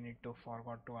 we need to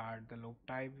forgot to add the loop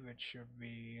type, which should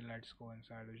be, let's go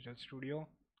inside Visual Studio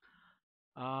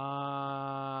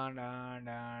and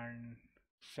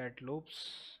set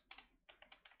loops.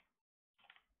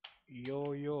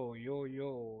 Yo.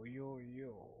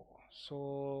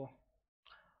 So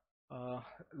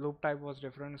loop type was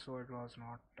different, so it was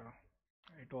not.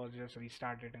 It was just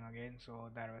restarting again, so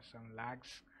there was some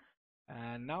lags.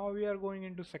 And now we are going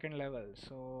into second level.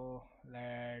 So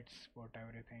let's put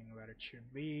everything where it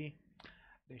should be.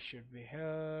 This should be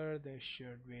here. This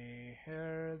should be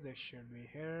here. This should be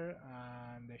here,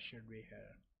 and this should be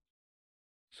here.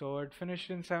 So it finished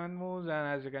in 7 moves, and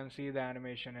as you can see the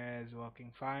animation is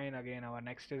working fine. Again our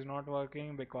next is not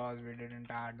working because we didn't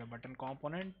add the button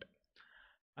component.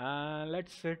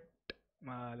 Let's hit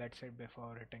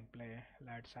before hitting play.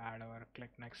 Let's add our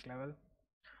click next level.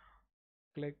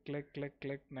 Click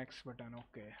next button.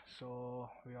 Okay, so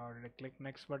we already click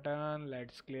next button.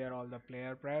 Let's clear all the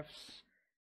player prefs.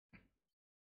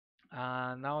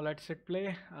 Now let's hit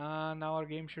play. Now our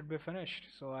game should be finished.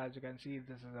 So as you can see,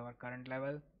 this is our current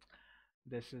level.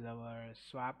 This is our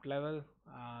swapped level,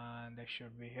 and this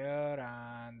should be here,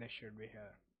 and this should be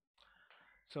here.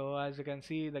 So as you can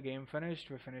see, the game finished.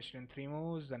 We finished in 3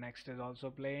 moves. The next is also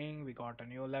playing. We got a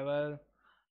new level.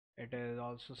 It is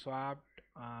also swapped,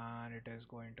 and it is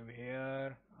going to be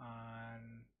here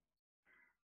and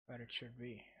where it should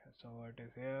be. So it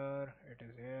is here, it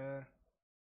is here,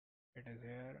 it is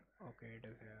here. Okay, it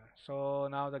is here. So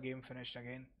now the game finished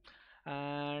again,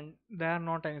 and there are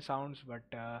not any sounds, but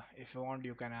if you want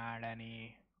you can add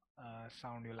any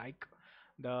sound you like.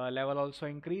 The level also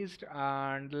increased,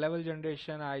 and level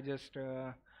generation I just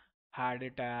had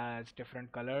it as different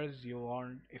colors. You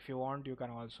want, if you want, you can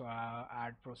also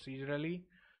add procedurally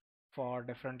for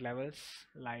different levels,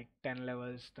 like 10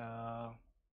 levels.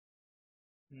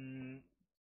 Mm,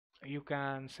 you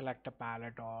can select a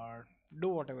palette or do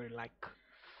whatever you like.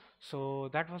 So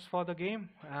that was for the game,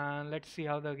 and let's see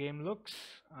how the game looks,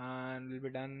 and we'll be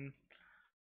done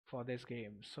for this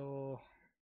game. So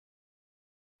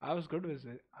I was good with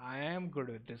it. I am good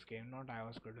with this game, not I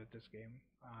was good with this game.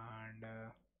 And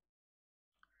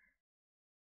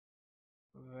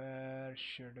where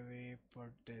should we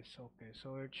put this? Okay,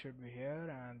 so it should be here,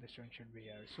 and this one should be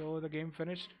here. So the game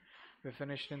finished. We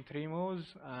finished in 3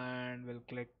 moves, and we'll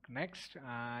click next,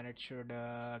 and it should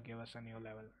give us a new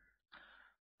level.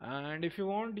 And if you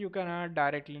want, you can add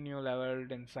directly new level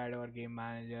inside our game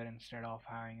manager. Instead of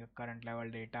having a current level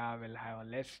data, we'll have a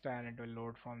list, and it will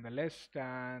load from the list,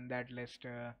 and that list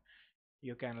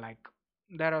you can, like,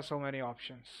 there are so many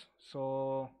options.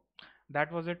 So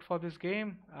that was it for this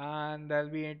game, and there'll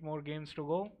be 8 more games to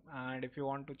go. And if you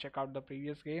want to check out the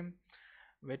previous game,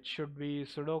 which should be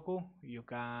Sudoku, you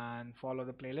can follow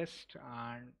the playlist,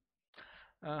 and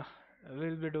uh,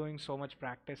 we'll be doing so much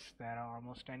practice. There are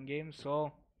almost 10 games.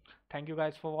 So thank you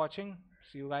guys for watching.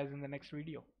 See you guys in the next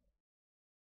video.